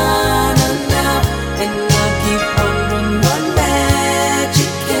Donna now, and I keep wondering what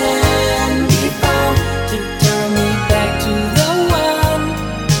magic can be found to turn me back to the one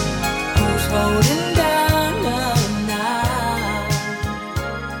who's holding Donna now.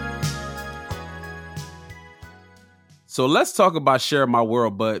 So let's talk about Share My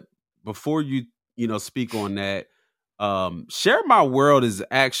World. But before you speak on that, Share My World is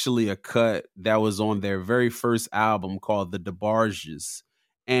actually a cut that was on their very first album called The DeBarges,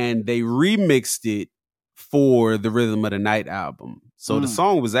 and they remixed it for the Rhythm of the Night album. So the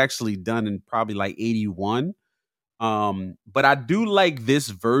song was actually done in probably like 81. But I do like this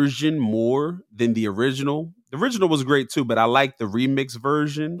version more than the original. the original was great too, but I like the remix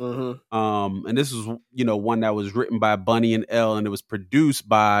version. Mm-hmm. And this was, one that was written by Bunny and Elle, and it was produced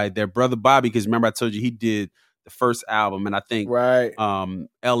by their brother Bobby. Because remember, I told you he did the first album, and I think Right.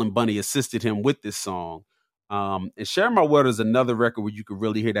 Elle and Bunny assisted him with this song. And Share My World is another record where you could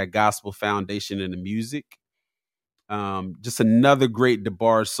really hear that gospel foundation in the music. Just another great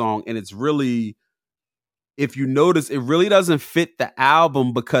DeBarge song, and it's really, if you notice, it really doesn't fit the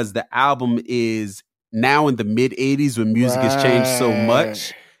album because the album is now in the mid 80s when music has changed so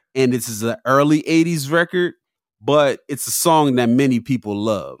much, and this is an early 80s record, but it's a song that many people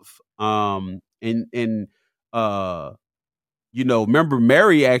love. Remember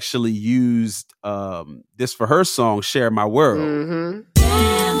Mary actually used this for her song Share My World. Mm-hmm.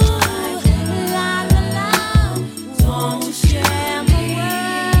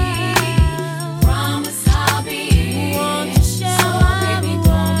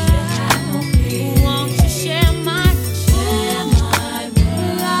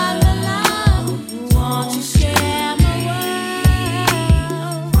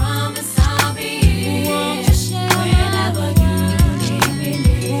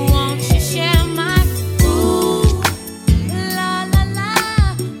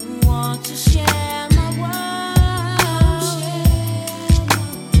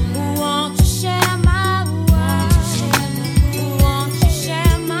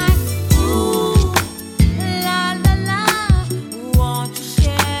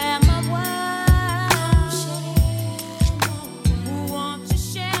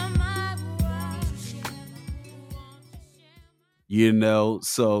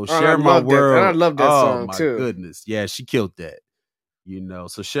 So Oh, Share I My love that. World. And I love that song, my too. goodness. Yeah, she killed that.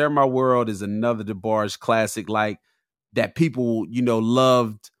 So Share My World is another DeBarge classic, like that people,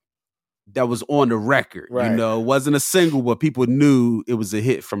 loved, that was on the record. Right. It wasn't a single, but people knew it was a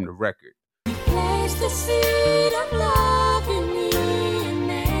hit from the record. Place the seed of love in me and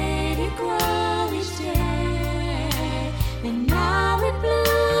made it grow each day. And now it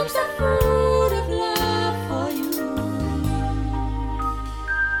blooms the fruit of love for you.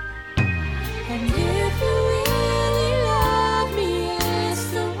 And if you really love me, it's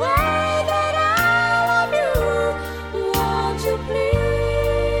the way that I love you. Won't you please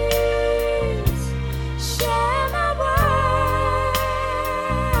share my world?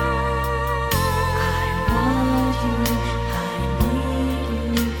 I want you, I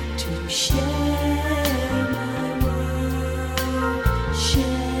need you to share my world.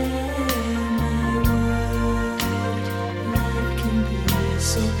 Share my world. Life can be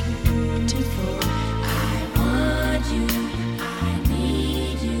so beautiful. I want you, I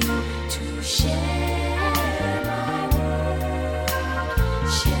need you to share my world.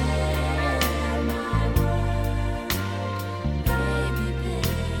 Share my world. Baby,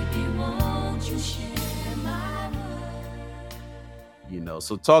 baby, won't you share my world?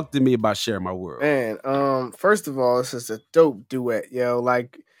 So talk to me about Share My World. Man, first of all, this is a dope duet, yo.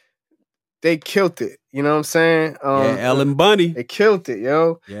 Like, they killed it. You know what I'm saying? Yeah, Elle and Bunny. They killed it,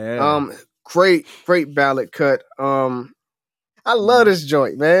 yo. Yeah. Great ballad cut. I love this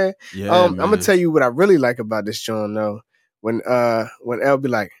joint, man. Yeah, I'm gonna tell you what I really like about this joint, though. When Elle be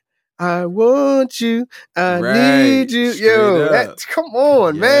like, I want you, I Right, need you, straight yo. up. Come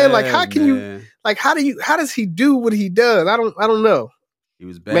on, man. Like, Yeah, how can you? man. Like, how does he do what he does? I don't know. He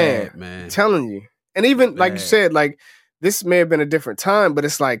was bad, man. I'm telling you. And even like you Bad. said, like this may have been a different time, but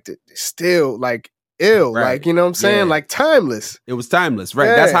it's like still like ill. Right. Like, you know what I'm saying? Yeah. Like timeless. It was timeless, right?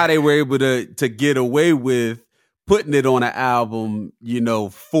 Yeah. That's how they were able to get away with putting it on an album,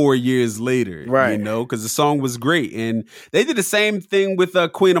 4 years later, Right. because the song was great. And they did the same thing with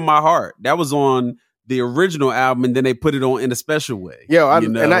Queen of My Heart. That was on the original album, and then they put it on In a Special Way. Yo, I you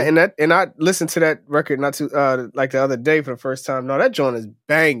know? and I listened to that record not too like the other day for the first time. No, that joint is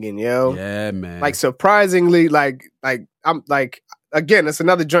banging, yo. Yeah, man. Like surprisingly, like I'm like again, it's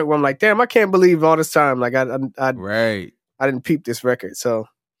another joint where I'm like, damn, I can't believe all this time. Like I right, didn't peep this record. So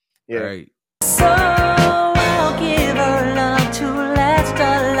yeah. right. So I'll give her love to last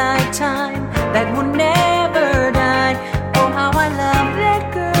a lifetime that will never die. Oh, how I love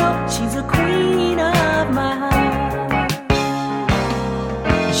that girl. She's a queen of my heart.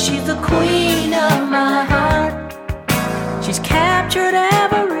 She's the queen of my heart. She's captured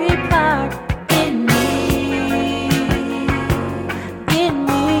every part in me. In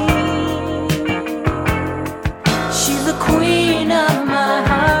me. She's the queen of my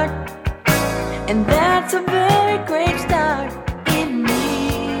heart. And that's a very great start in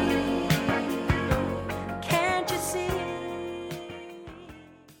me. Can't you see?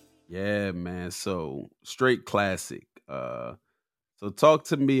 Yeah, man. So straight classic. So talk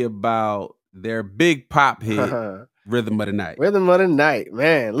to me about, their big pop hit, Rhythm of the Night. Rhythm of the Night,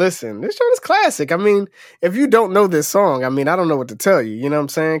 man. Listen, this joint is classic. I mean, if you don't know this song, I mean, I don't know what to tell you. You know what I'm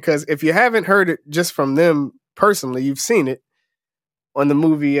saying? Because if you haven't heard it just from them personally, you've seen it on the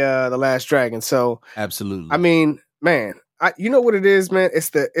movie The Last Dragon. So, Absolutely. I mean, man, you know what it is, man? It's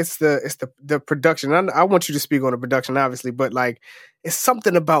the production. I want you to speak on the production, obviously, but like, it's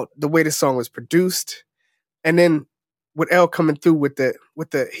something about the way this song was produced, and then with L coming through with the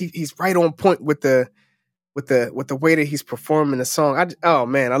he's right on point with the way that he's performing the song. Oh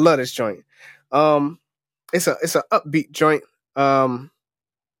man, I love this joint. It's a upbeat joint.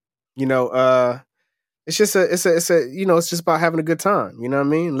 It's just it's just about having a good time. You know what I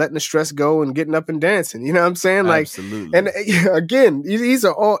mean? Letting the stress go and getting up and dancing. You know what I'm saying? Like, Absolutely. and again, these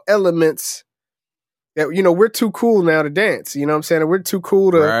are all elements that we're too cool now to dance. You know what I'm saying? And we're too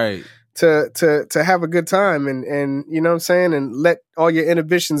cool to Right. to have a good time and you know what I'm saying, and let all your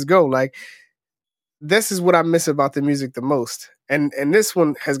inhibitions go. Like, this is what I miss about the music the most. And this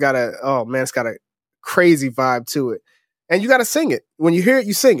one has got it's got a crazy vibe to it. And you got to sing it. When you hear it,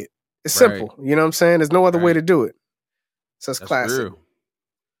 you sing it. It's Right. simple. You know what I'm saying? There's no other way Right. to do it. So it's That's classic. real.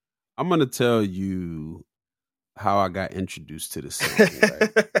 I'm going to tell you how I got introduced to this song.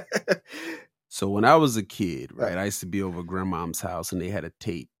 Right? So when I was a kid, right, I used to be over at grandmom's house and they had a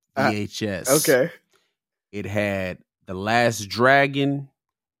tape, VHS. Okay. It had The Last Dragon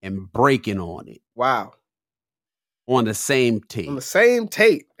and Breaking on it Wow. on the same tape. On the same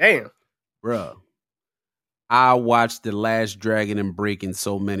tape. Damn. Bruh. I watched The Last Dragon and Breaking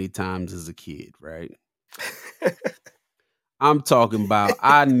so many times as a kid, right? I'm talking about,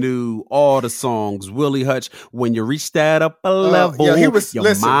 I knew all the songs. Willie Hutch, when you reach that upper level, yeah, he was- your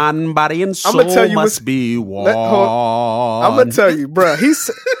listen, mind, body, and soul I'ma tell you must what's- be one. I'm gonna tell you, bruh.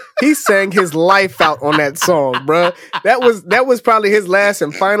 He sang his life out on that song, bruh. That was probably his last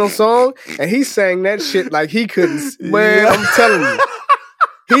and final song, and he sang that shit like he couldn't. Man, I'm telling you,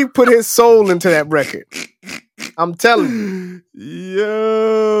 he put his soul into that record. I'm telling you.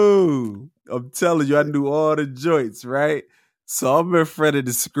 Yo, I'm telling you, I knew all the joints, right? So I'm in front of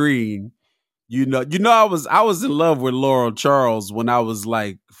the screen. You know, I was in love with Laurel Charles when I was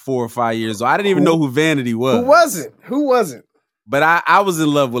like 4 or 5 years old. I didn't even know who Vanity was. Who wasn't? But I was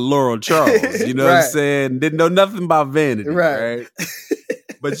in love with Laurel Charles. You know what I'm Right. saying? Didn't know nothing about Vanity. Right.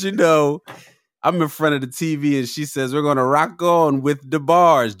 But I'm in front of the TV and she says, we're going to rock on with the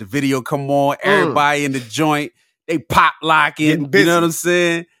bars. The video come on, everybody in the joint, they pop locking. Getting busy. You know what I'm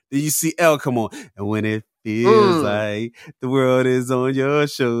saying? Then you see L come on. And when it feels like the world is on your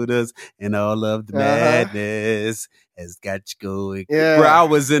shoulders and all of the madness has got you going. Yeah. Bro, I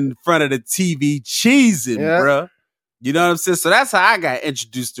was in front of the TV cheesing, Yeah. bro. You know what I'm saying? So that's how I got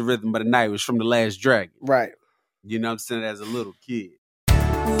introduced to Rhythm of the Night, was from The Last Dragon. Right. You know what I'm saying? As a little kid.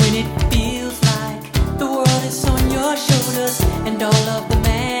 When it feels like the world is on your shoulders and all of the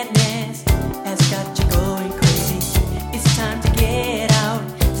madness has got you going crazy, it's time to get out,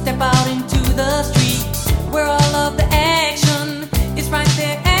 step out into the street where all of the action is right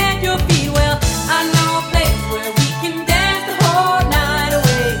there at your feet. Well, I know a place where we can dance the whole night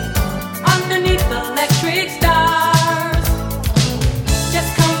away underneath the electric stars.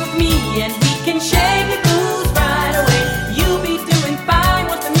 Just come with me and we can shake the blues right away. You'll be doing fine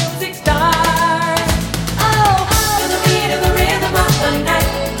once the music starts. Oh, to the beat of the rhythm of the night,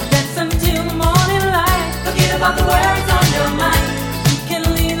 dance until the morning light. Forget about the words on your mind. You can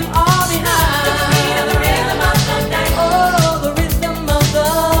leave them all behind. To the beat of the rhythm of the night. Oh, the rhythm of the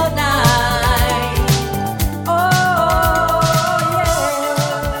night. Oh,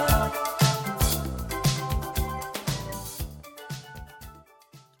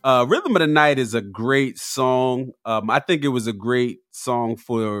 yeah. Rhythm of the Night is a great song. I think it was a great song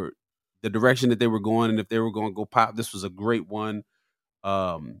for the direction that they were going, and if they were going to go pop, this was a great one.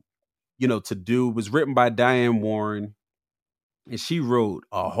 To do. It was written by Diane Warren, and she wrote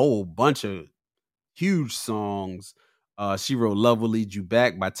a whole bunch of huge songs. She wrote "Love Will Lead You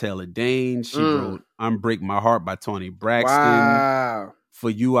Back" by Taylor Dayne. She wrote "Unbreak My Heart" by Toni Braxton. Wow. "For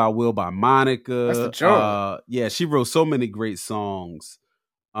You I Will" by Monica. That's the joint. Yeah, she wrote so many great songs.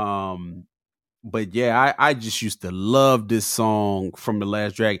 But yeah, I just used to love this song from The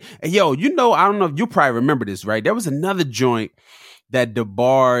Last Dragon. And yo, I don't know if you probably remember this, right? There was another joint that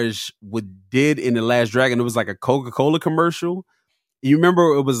DeBarge did in The Last Dragon. It was like a Coca-Cola commercial. You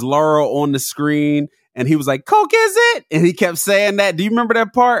remember it was Laura on the screen and he was like, "Coke, is it?" And he kept saying that. Do you remember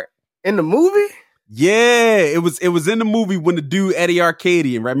that part? In the movie? Yeah, it was in the movie when the dude Eddie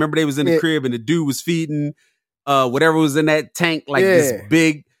Arcadian, right? Remember they was in the Yeah. crib and the dude was feeding whatever was in that tank, like this Yeah.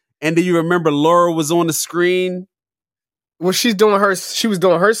 big. And do you remember Laura was on the screen? Was she doing her? She was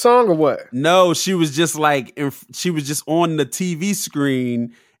doing her song or what? No, she was just like she was just on the TV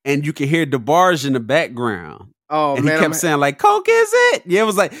screen, and you could hear DeBarge in the background. Oh And man, he kept saying like, "Coke is it?" Yeah, it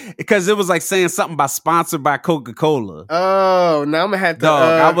was like because it was like saying something about sponsored by Coca-Cola. oh, now I'm gonna have to.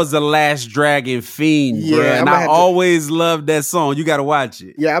 Dog, I was the Last Dragon fiend, Yeah, bro, and I'ma I have to- always loved that song. You got to watch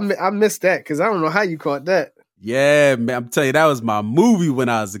it. Yeah, I missed that because I don't know how you caught that. Yeah, man, I'm telling you, that was my movie when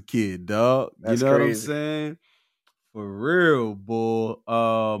I was a kid, dog. That's you know crazy. what I'm saying? For real, boy.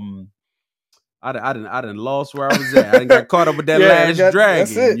 I done lost where I was at. I done got caught up with that Yeah, Last that's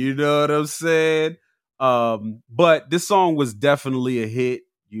Dragon. it. You know what I'm saying? But this song was definitely a hit,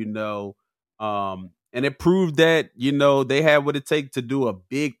 you know. And it proved that, you know, they had what it takes to do a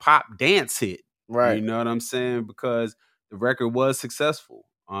big pop dance hit. Right. You know what I'm saying? Because the record was successful.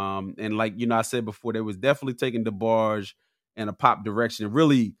 And like, you know, I said before, they was definitely taking DeBarge in a pop direction and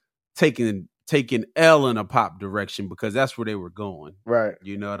really taking L in a pop direction because that's where they were going. Right.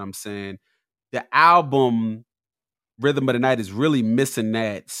 You know what I'm saying? The album Rhythm of the Night is really missing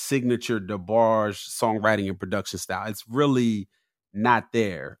that signature DeBarge songwriting and production style. It's really not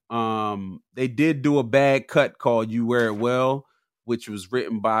there. They did do a bad cut called You Wear It Well, which was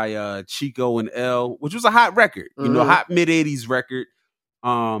written by Chico and L, which was a hot record, you know, Mhm. hot mid-80s record.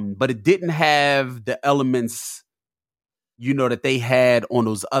 But it didn't have the elements, you know, that they had on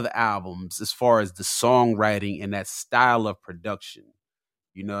those other albums as far as the songwriting and that style of production.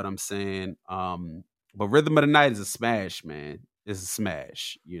 You know what I'm saying? But Rhythm of the Night is a smash, man. It's a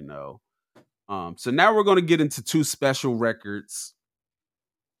smash, you know. So now we're going to get into two special records.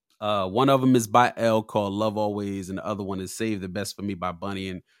 One of them is by L called Love Always, and the other one is Save the Best for Me by Bunny.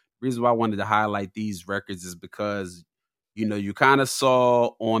 And the reason why I wanted to highlight these records is because, you know, you kind of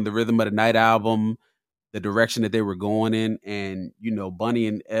saw on the Rhythm of the Night album the direction that they were going in, and you know, Bunny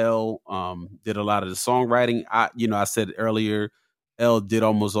and L did a lot of the songwriting. I said earlier, L did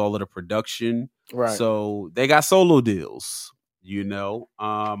almost all of the production. Right. So they got solo deals, you know.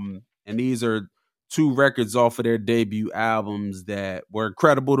 And these are two records off of their debut albums that were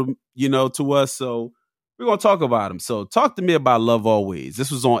incredible to us. So we're gonna talk about them. So talk to me about Love Always.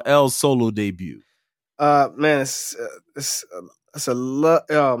 This was on L's solo debut. Man, it's a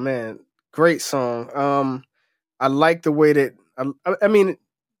oh man, great song. I like the way that I mean,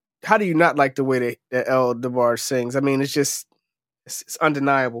 how do you not like the way that L DeBarge sings? I mean, it's just it's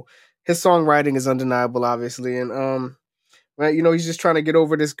undeniable. His songwriting is undeniable, obviously, and right, you know, he's just trying to get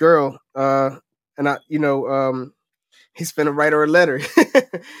over this girl, and he's finna write her a letter.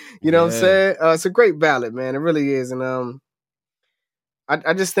 You know what I'm Yeah. saying? It's a great ballad, man. It really is, and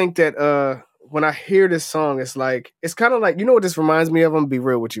I just think that when I hear this song, it's kind of like, you know what this reminds me of? I'm gonna be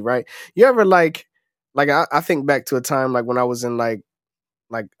real with you, right? You ever like I think back to a time like when I was in like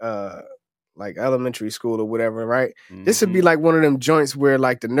elementary school or whatever, right? This would be Mhm. like one of them joints where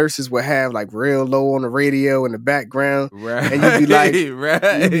like the nurses would have like real low on the radio in the background. Right. And you'd be like,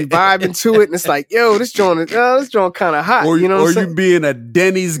 right. You be vibing to it, and it's like, yo, this joint kind of hot. Or you know what I'm or saying? you being a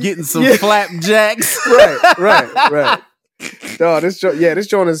Denny's getting some Yeah. flapjacks. right. No, this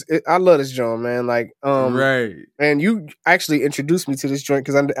joint is. I love this joint, man. Like, Right. and you actually introduced me to this joint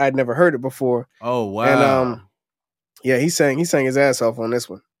because I'd never heard it before. Oh wow. And yeah, he sang his ass off on this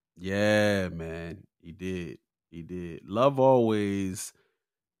one. Yeah, man. He did. Love Always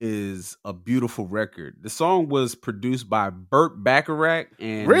is a beautiful record. The song was produced by Burt Bacharach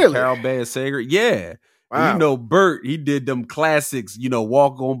and Really? Carol Bayer Sager. Yeah. And Wow. you know, Burt, he did them classics, you know,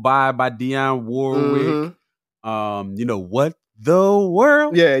 Walk On By Dionne Warwick. Mhm. You know, What the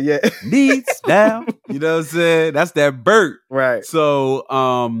World Yeah. Needs Now. You know what I'm saying? That's that Burt. Right. So,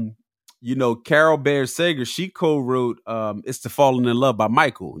 you know, Carol Bayer Sager, she co-wrote "It's the Falling in Love" by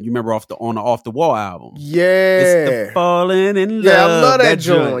Michael. You remember on the Off the Wall album? It's Yeah. the Falling in Love. Yeah, I love that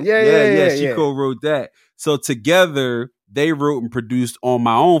joint. Yeah, She yeah. co-wrote that. So together, they wrote and produced "On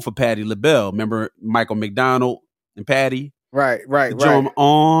My Own" for Patti LaBelle. Remember Michael McDonald and Patti? Right. The joint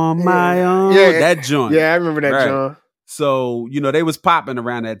 "On My Own." Yeah. That joint. Yeah, I remember that Right. joint. So, you know, they was popping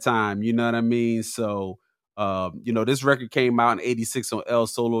around that time. You know what I mean? So, you know, this record came out in 86 on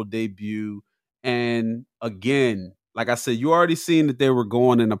L's solo debut. And again, like I said, you already seen that they were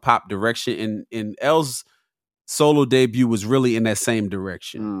going in a pop direction. And L's solo debut was really in that same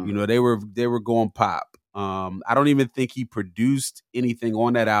direction. Mm. You know, they were going pop. I don't even think he produced anything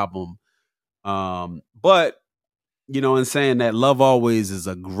on that album. But, you know, in saying that, Love Always is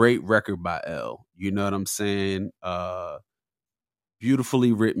a great record by L. You know what I'm saying?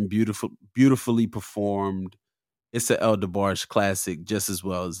 Beautifully written, beautifully performed. It's an L DeBarge classic just as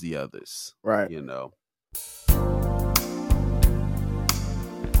well as the others. Right. You know.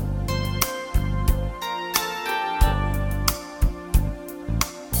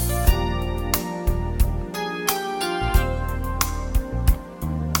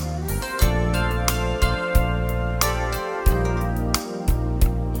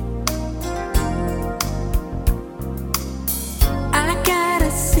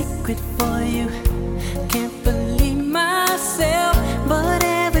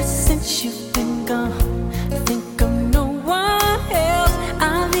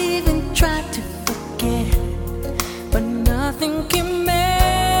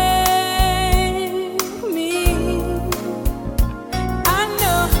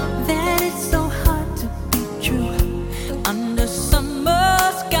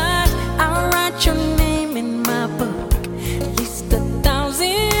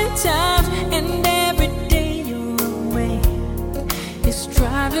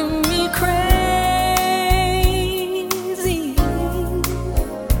 driving me crazy.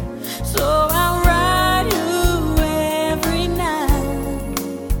 So I'll write you every night,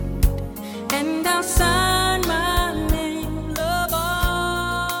 and I'll sign my name, love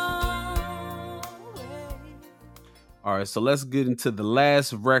always. All right, so let's get into the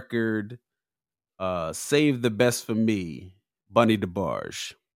last record. Save the Best for Me, Bunny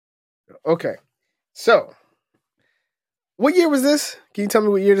DeBarge. Okay. So, what year was this? Can you tell me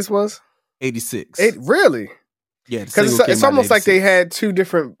what year this was? 86. Really? Yeah, the Because single came it's out in almost like they 86. had two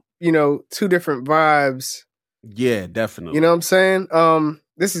different vibes. Yeah, definitely. You know what I'm saying?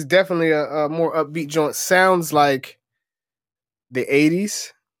 This is definitely a more upbeat joint. Sounds like the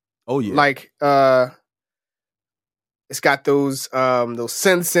 80s. Oh yeah. Like it's got those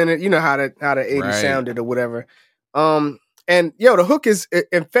synths in it. You know how the 80s Right. sounded or whatever. And the hook is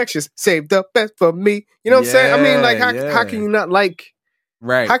infectious. Save the best for me. You know what I'm saying? I mean, like how Yeah. can you not like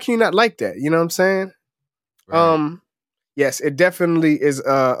right. how can you not like that? You know what I'm saying? right. Yes, it definitely is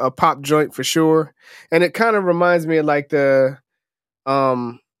a pop joint for sure. And it kind of reminds me of like the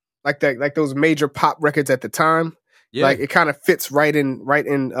like those major pop records at the time. yeah. Like it kind of fits right in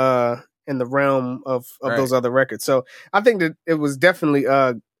in the realm of Right. those other records. So I think that it was definitely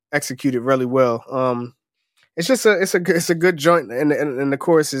executed really well. It's just it's a good joint, and the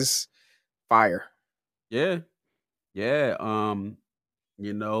chorus is fire. Yeah. Yeah.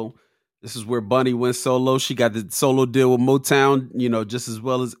 This is where Bunny went solo. She got the solo deal with Motown, just as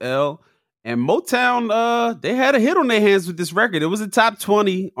well as Elle. And Motown, they had a hit on their hands with this record. It was a top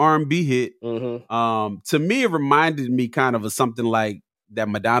 20 R&B hit. Mm-hmm. To me, it reminded me kind of something like that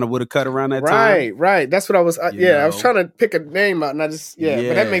Madonna would have cut around that time. Right. That's what I was. You I was know? trying to pick a name out, and I just but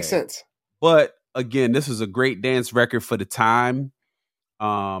that makes Yeah. sense. But again, this was a great dance record for the time.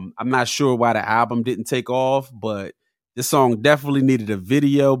 I'm not sure why the album didn't take off, but this song definitely needed a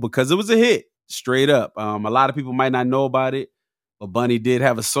video because it was a hit, straight up. A lot of people might not know about it, but Bunny did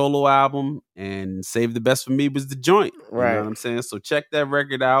have a solo album, and Save the Best for Me was the joint. You Right. know what I'm saying? So check that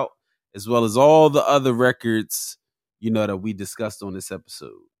record out, as well as all the other records, that we discussed on this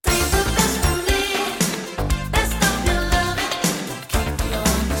episode. Save the best for me, best of your loving, keep me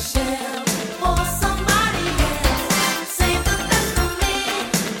on the shelf for somebody else. Save the best for me,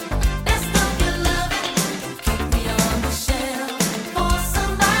 best of your loving, keep me on the shelf for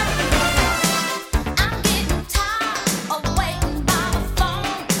somebody else. I'm getting tired of waiting by the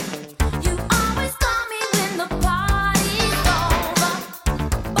phone. You always call me when the party's over.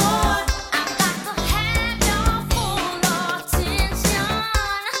 Boy, I've got to have your full attention.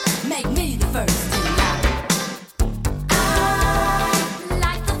 Make me the first in line. I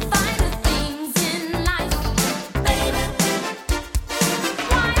like the finer things in life, baby.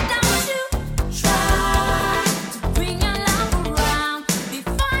 Why don't you try to bring your love around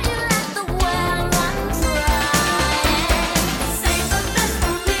before you let the well run dry? Save the best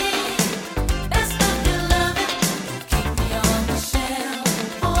for me, best of your loving, keep me on the shelf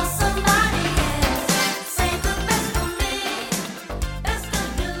for somebody else. Save the best for me, best of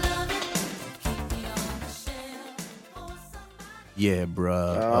your loving, keep me on the shelf for somebody. Yeah,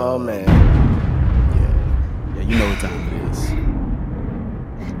 bruh. Oh man, Yeah, you know what time it is.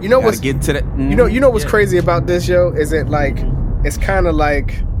 you know Gotta what's get to that. you know what's Yeah. crazy about this, yo? Is it like it's kind of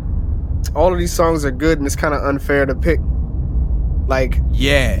like all of these songs are good, and it's kind of unfair to pick like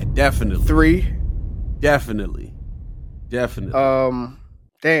Yeah, definitely. 3. Definitely.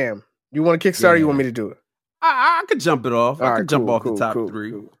 Damn. You want to kickstart? Or you want me to do it? I could jump it off. I could jump off the top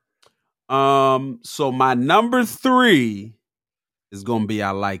 3. cool. So my number 3 is gonna be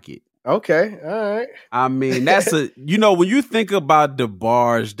I Like It. Okay, all right. I mean, that's when you think about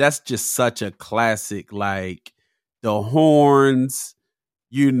DeBarge, that's just such a classic. Like the horns,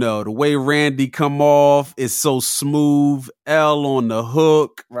 the way Randy come off is so smooth. L on the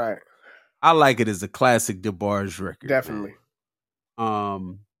hook. Right, I Like It as a classic DeBarge record. definitely.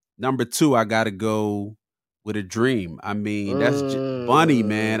 Man. Number 2, I gotta go with A Dream. I mean, that's Bunny,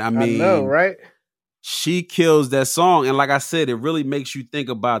 man. I mean, know, right? she kills that song. And like I said, it really makes you think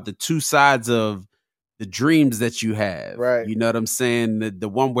about the two sides of the dreams that you have. Right. You know what I'm saying? The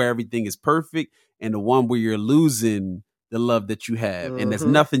one where everything is perfect and the one where you're losing the love that you have. And there's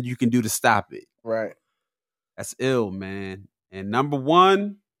Mhm. nothing you can do to stop it. Right. That's ill, man. And number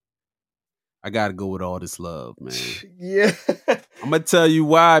 1, I gotta go with All This Love, man. Yeah. I'm gonna tell you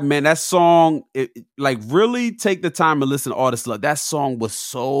why, man. That song, really take the time and listen to All This Love. That song was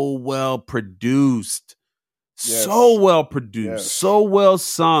so well produced. Yes. So well produced. Yes. So well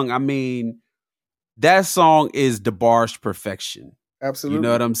sung. I mean, that song is DeBarge perfection. Absolutely. You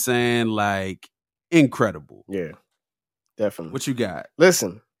know what I'm saying? Like, incredible. Yeah. Definitely. What you got?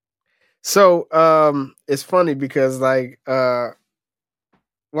 Listen, So it's funny because like well,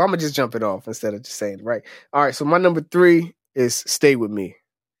 I'm gonna just jump it off instead of just saying it, right. All right, so my number 3 is Stay With Me.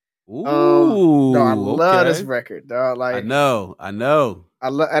 Ooh, No, I love this okay. record, dog. Like I know. I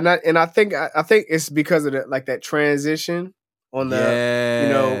love, and I think it's because of that transition on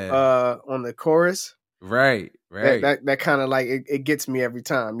the on the chorus. Right. That kind of like it gets me every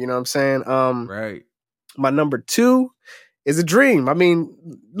time. You know what I'm saying? Right. My number 2 is A Dream. I mean,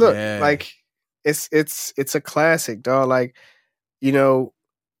 look, Yeah. like it's a classic, dog. Like, you know,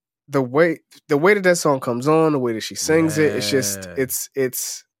 the way that song comes on, the way that she sings it, it's just Yeah.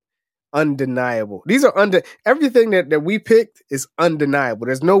 it's undeniable. These are everything that we picked is undeniable.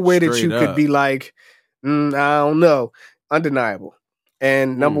 There's no way that Straight you could up. be like, I don't know, undeniable.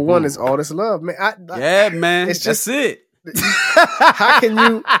 And number 1 is All This Love, man. Yeah, man. It's just That's it. how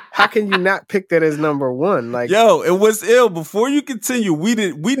can you not pick that as number 1? Like, Yo, it was ill. Before you continue, we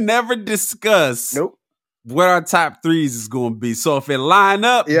never discussed nope, what our top 3s is going to be. So if it line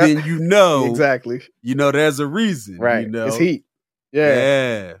up, Yeah. then you know, exactly, there's a reason, right. You know? It's heat,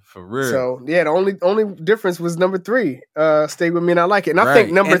 Yeah, for real. So yeah, the only difference was number 3. Stay With Me, and I like it. And I think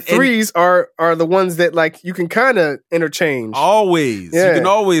Right. number And- 3s are the ones that like you can kind of interchange. Always, Yeah. you can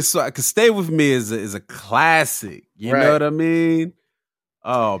always. Cause Stay With Me is a classic. You Right. know what I mean?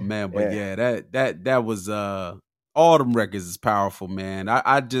 Oh man, but Yeah. that was all them records is powerful, man.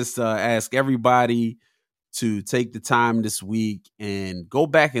 I just ask everybody to take the time this week and go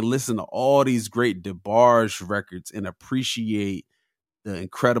back and listen to all these great DeBarge records and appreciate the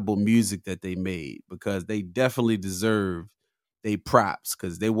incredible music that they made, because they definitely deserve they props,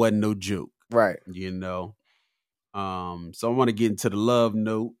 because they wasn't no joke. Right. You know. So I want to get into the love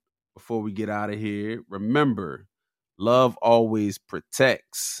note before we get out of here. Remember, love always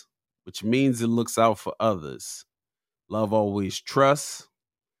protects, which means it looks out for others. Love always trusts.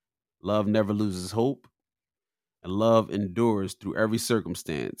 Love never loses hope. And love endures through every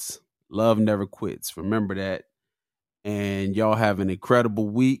circumstance. Love never quits. Remember that. And y'all have an incredible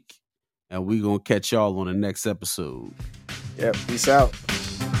week. And we're going to catch y'all on the next episode. Yep. Peace out.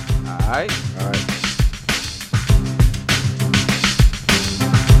 All right. All right.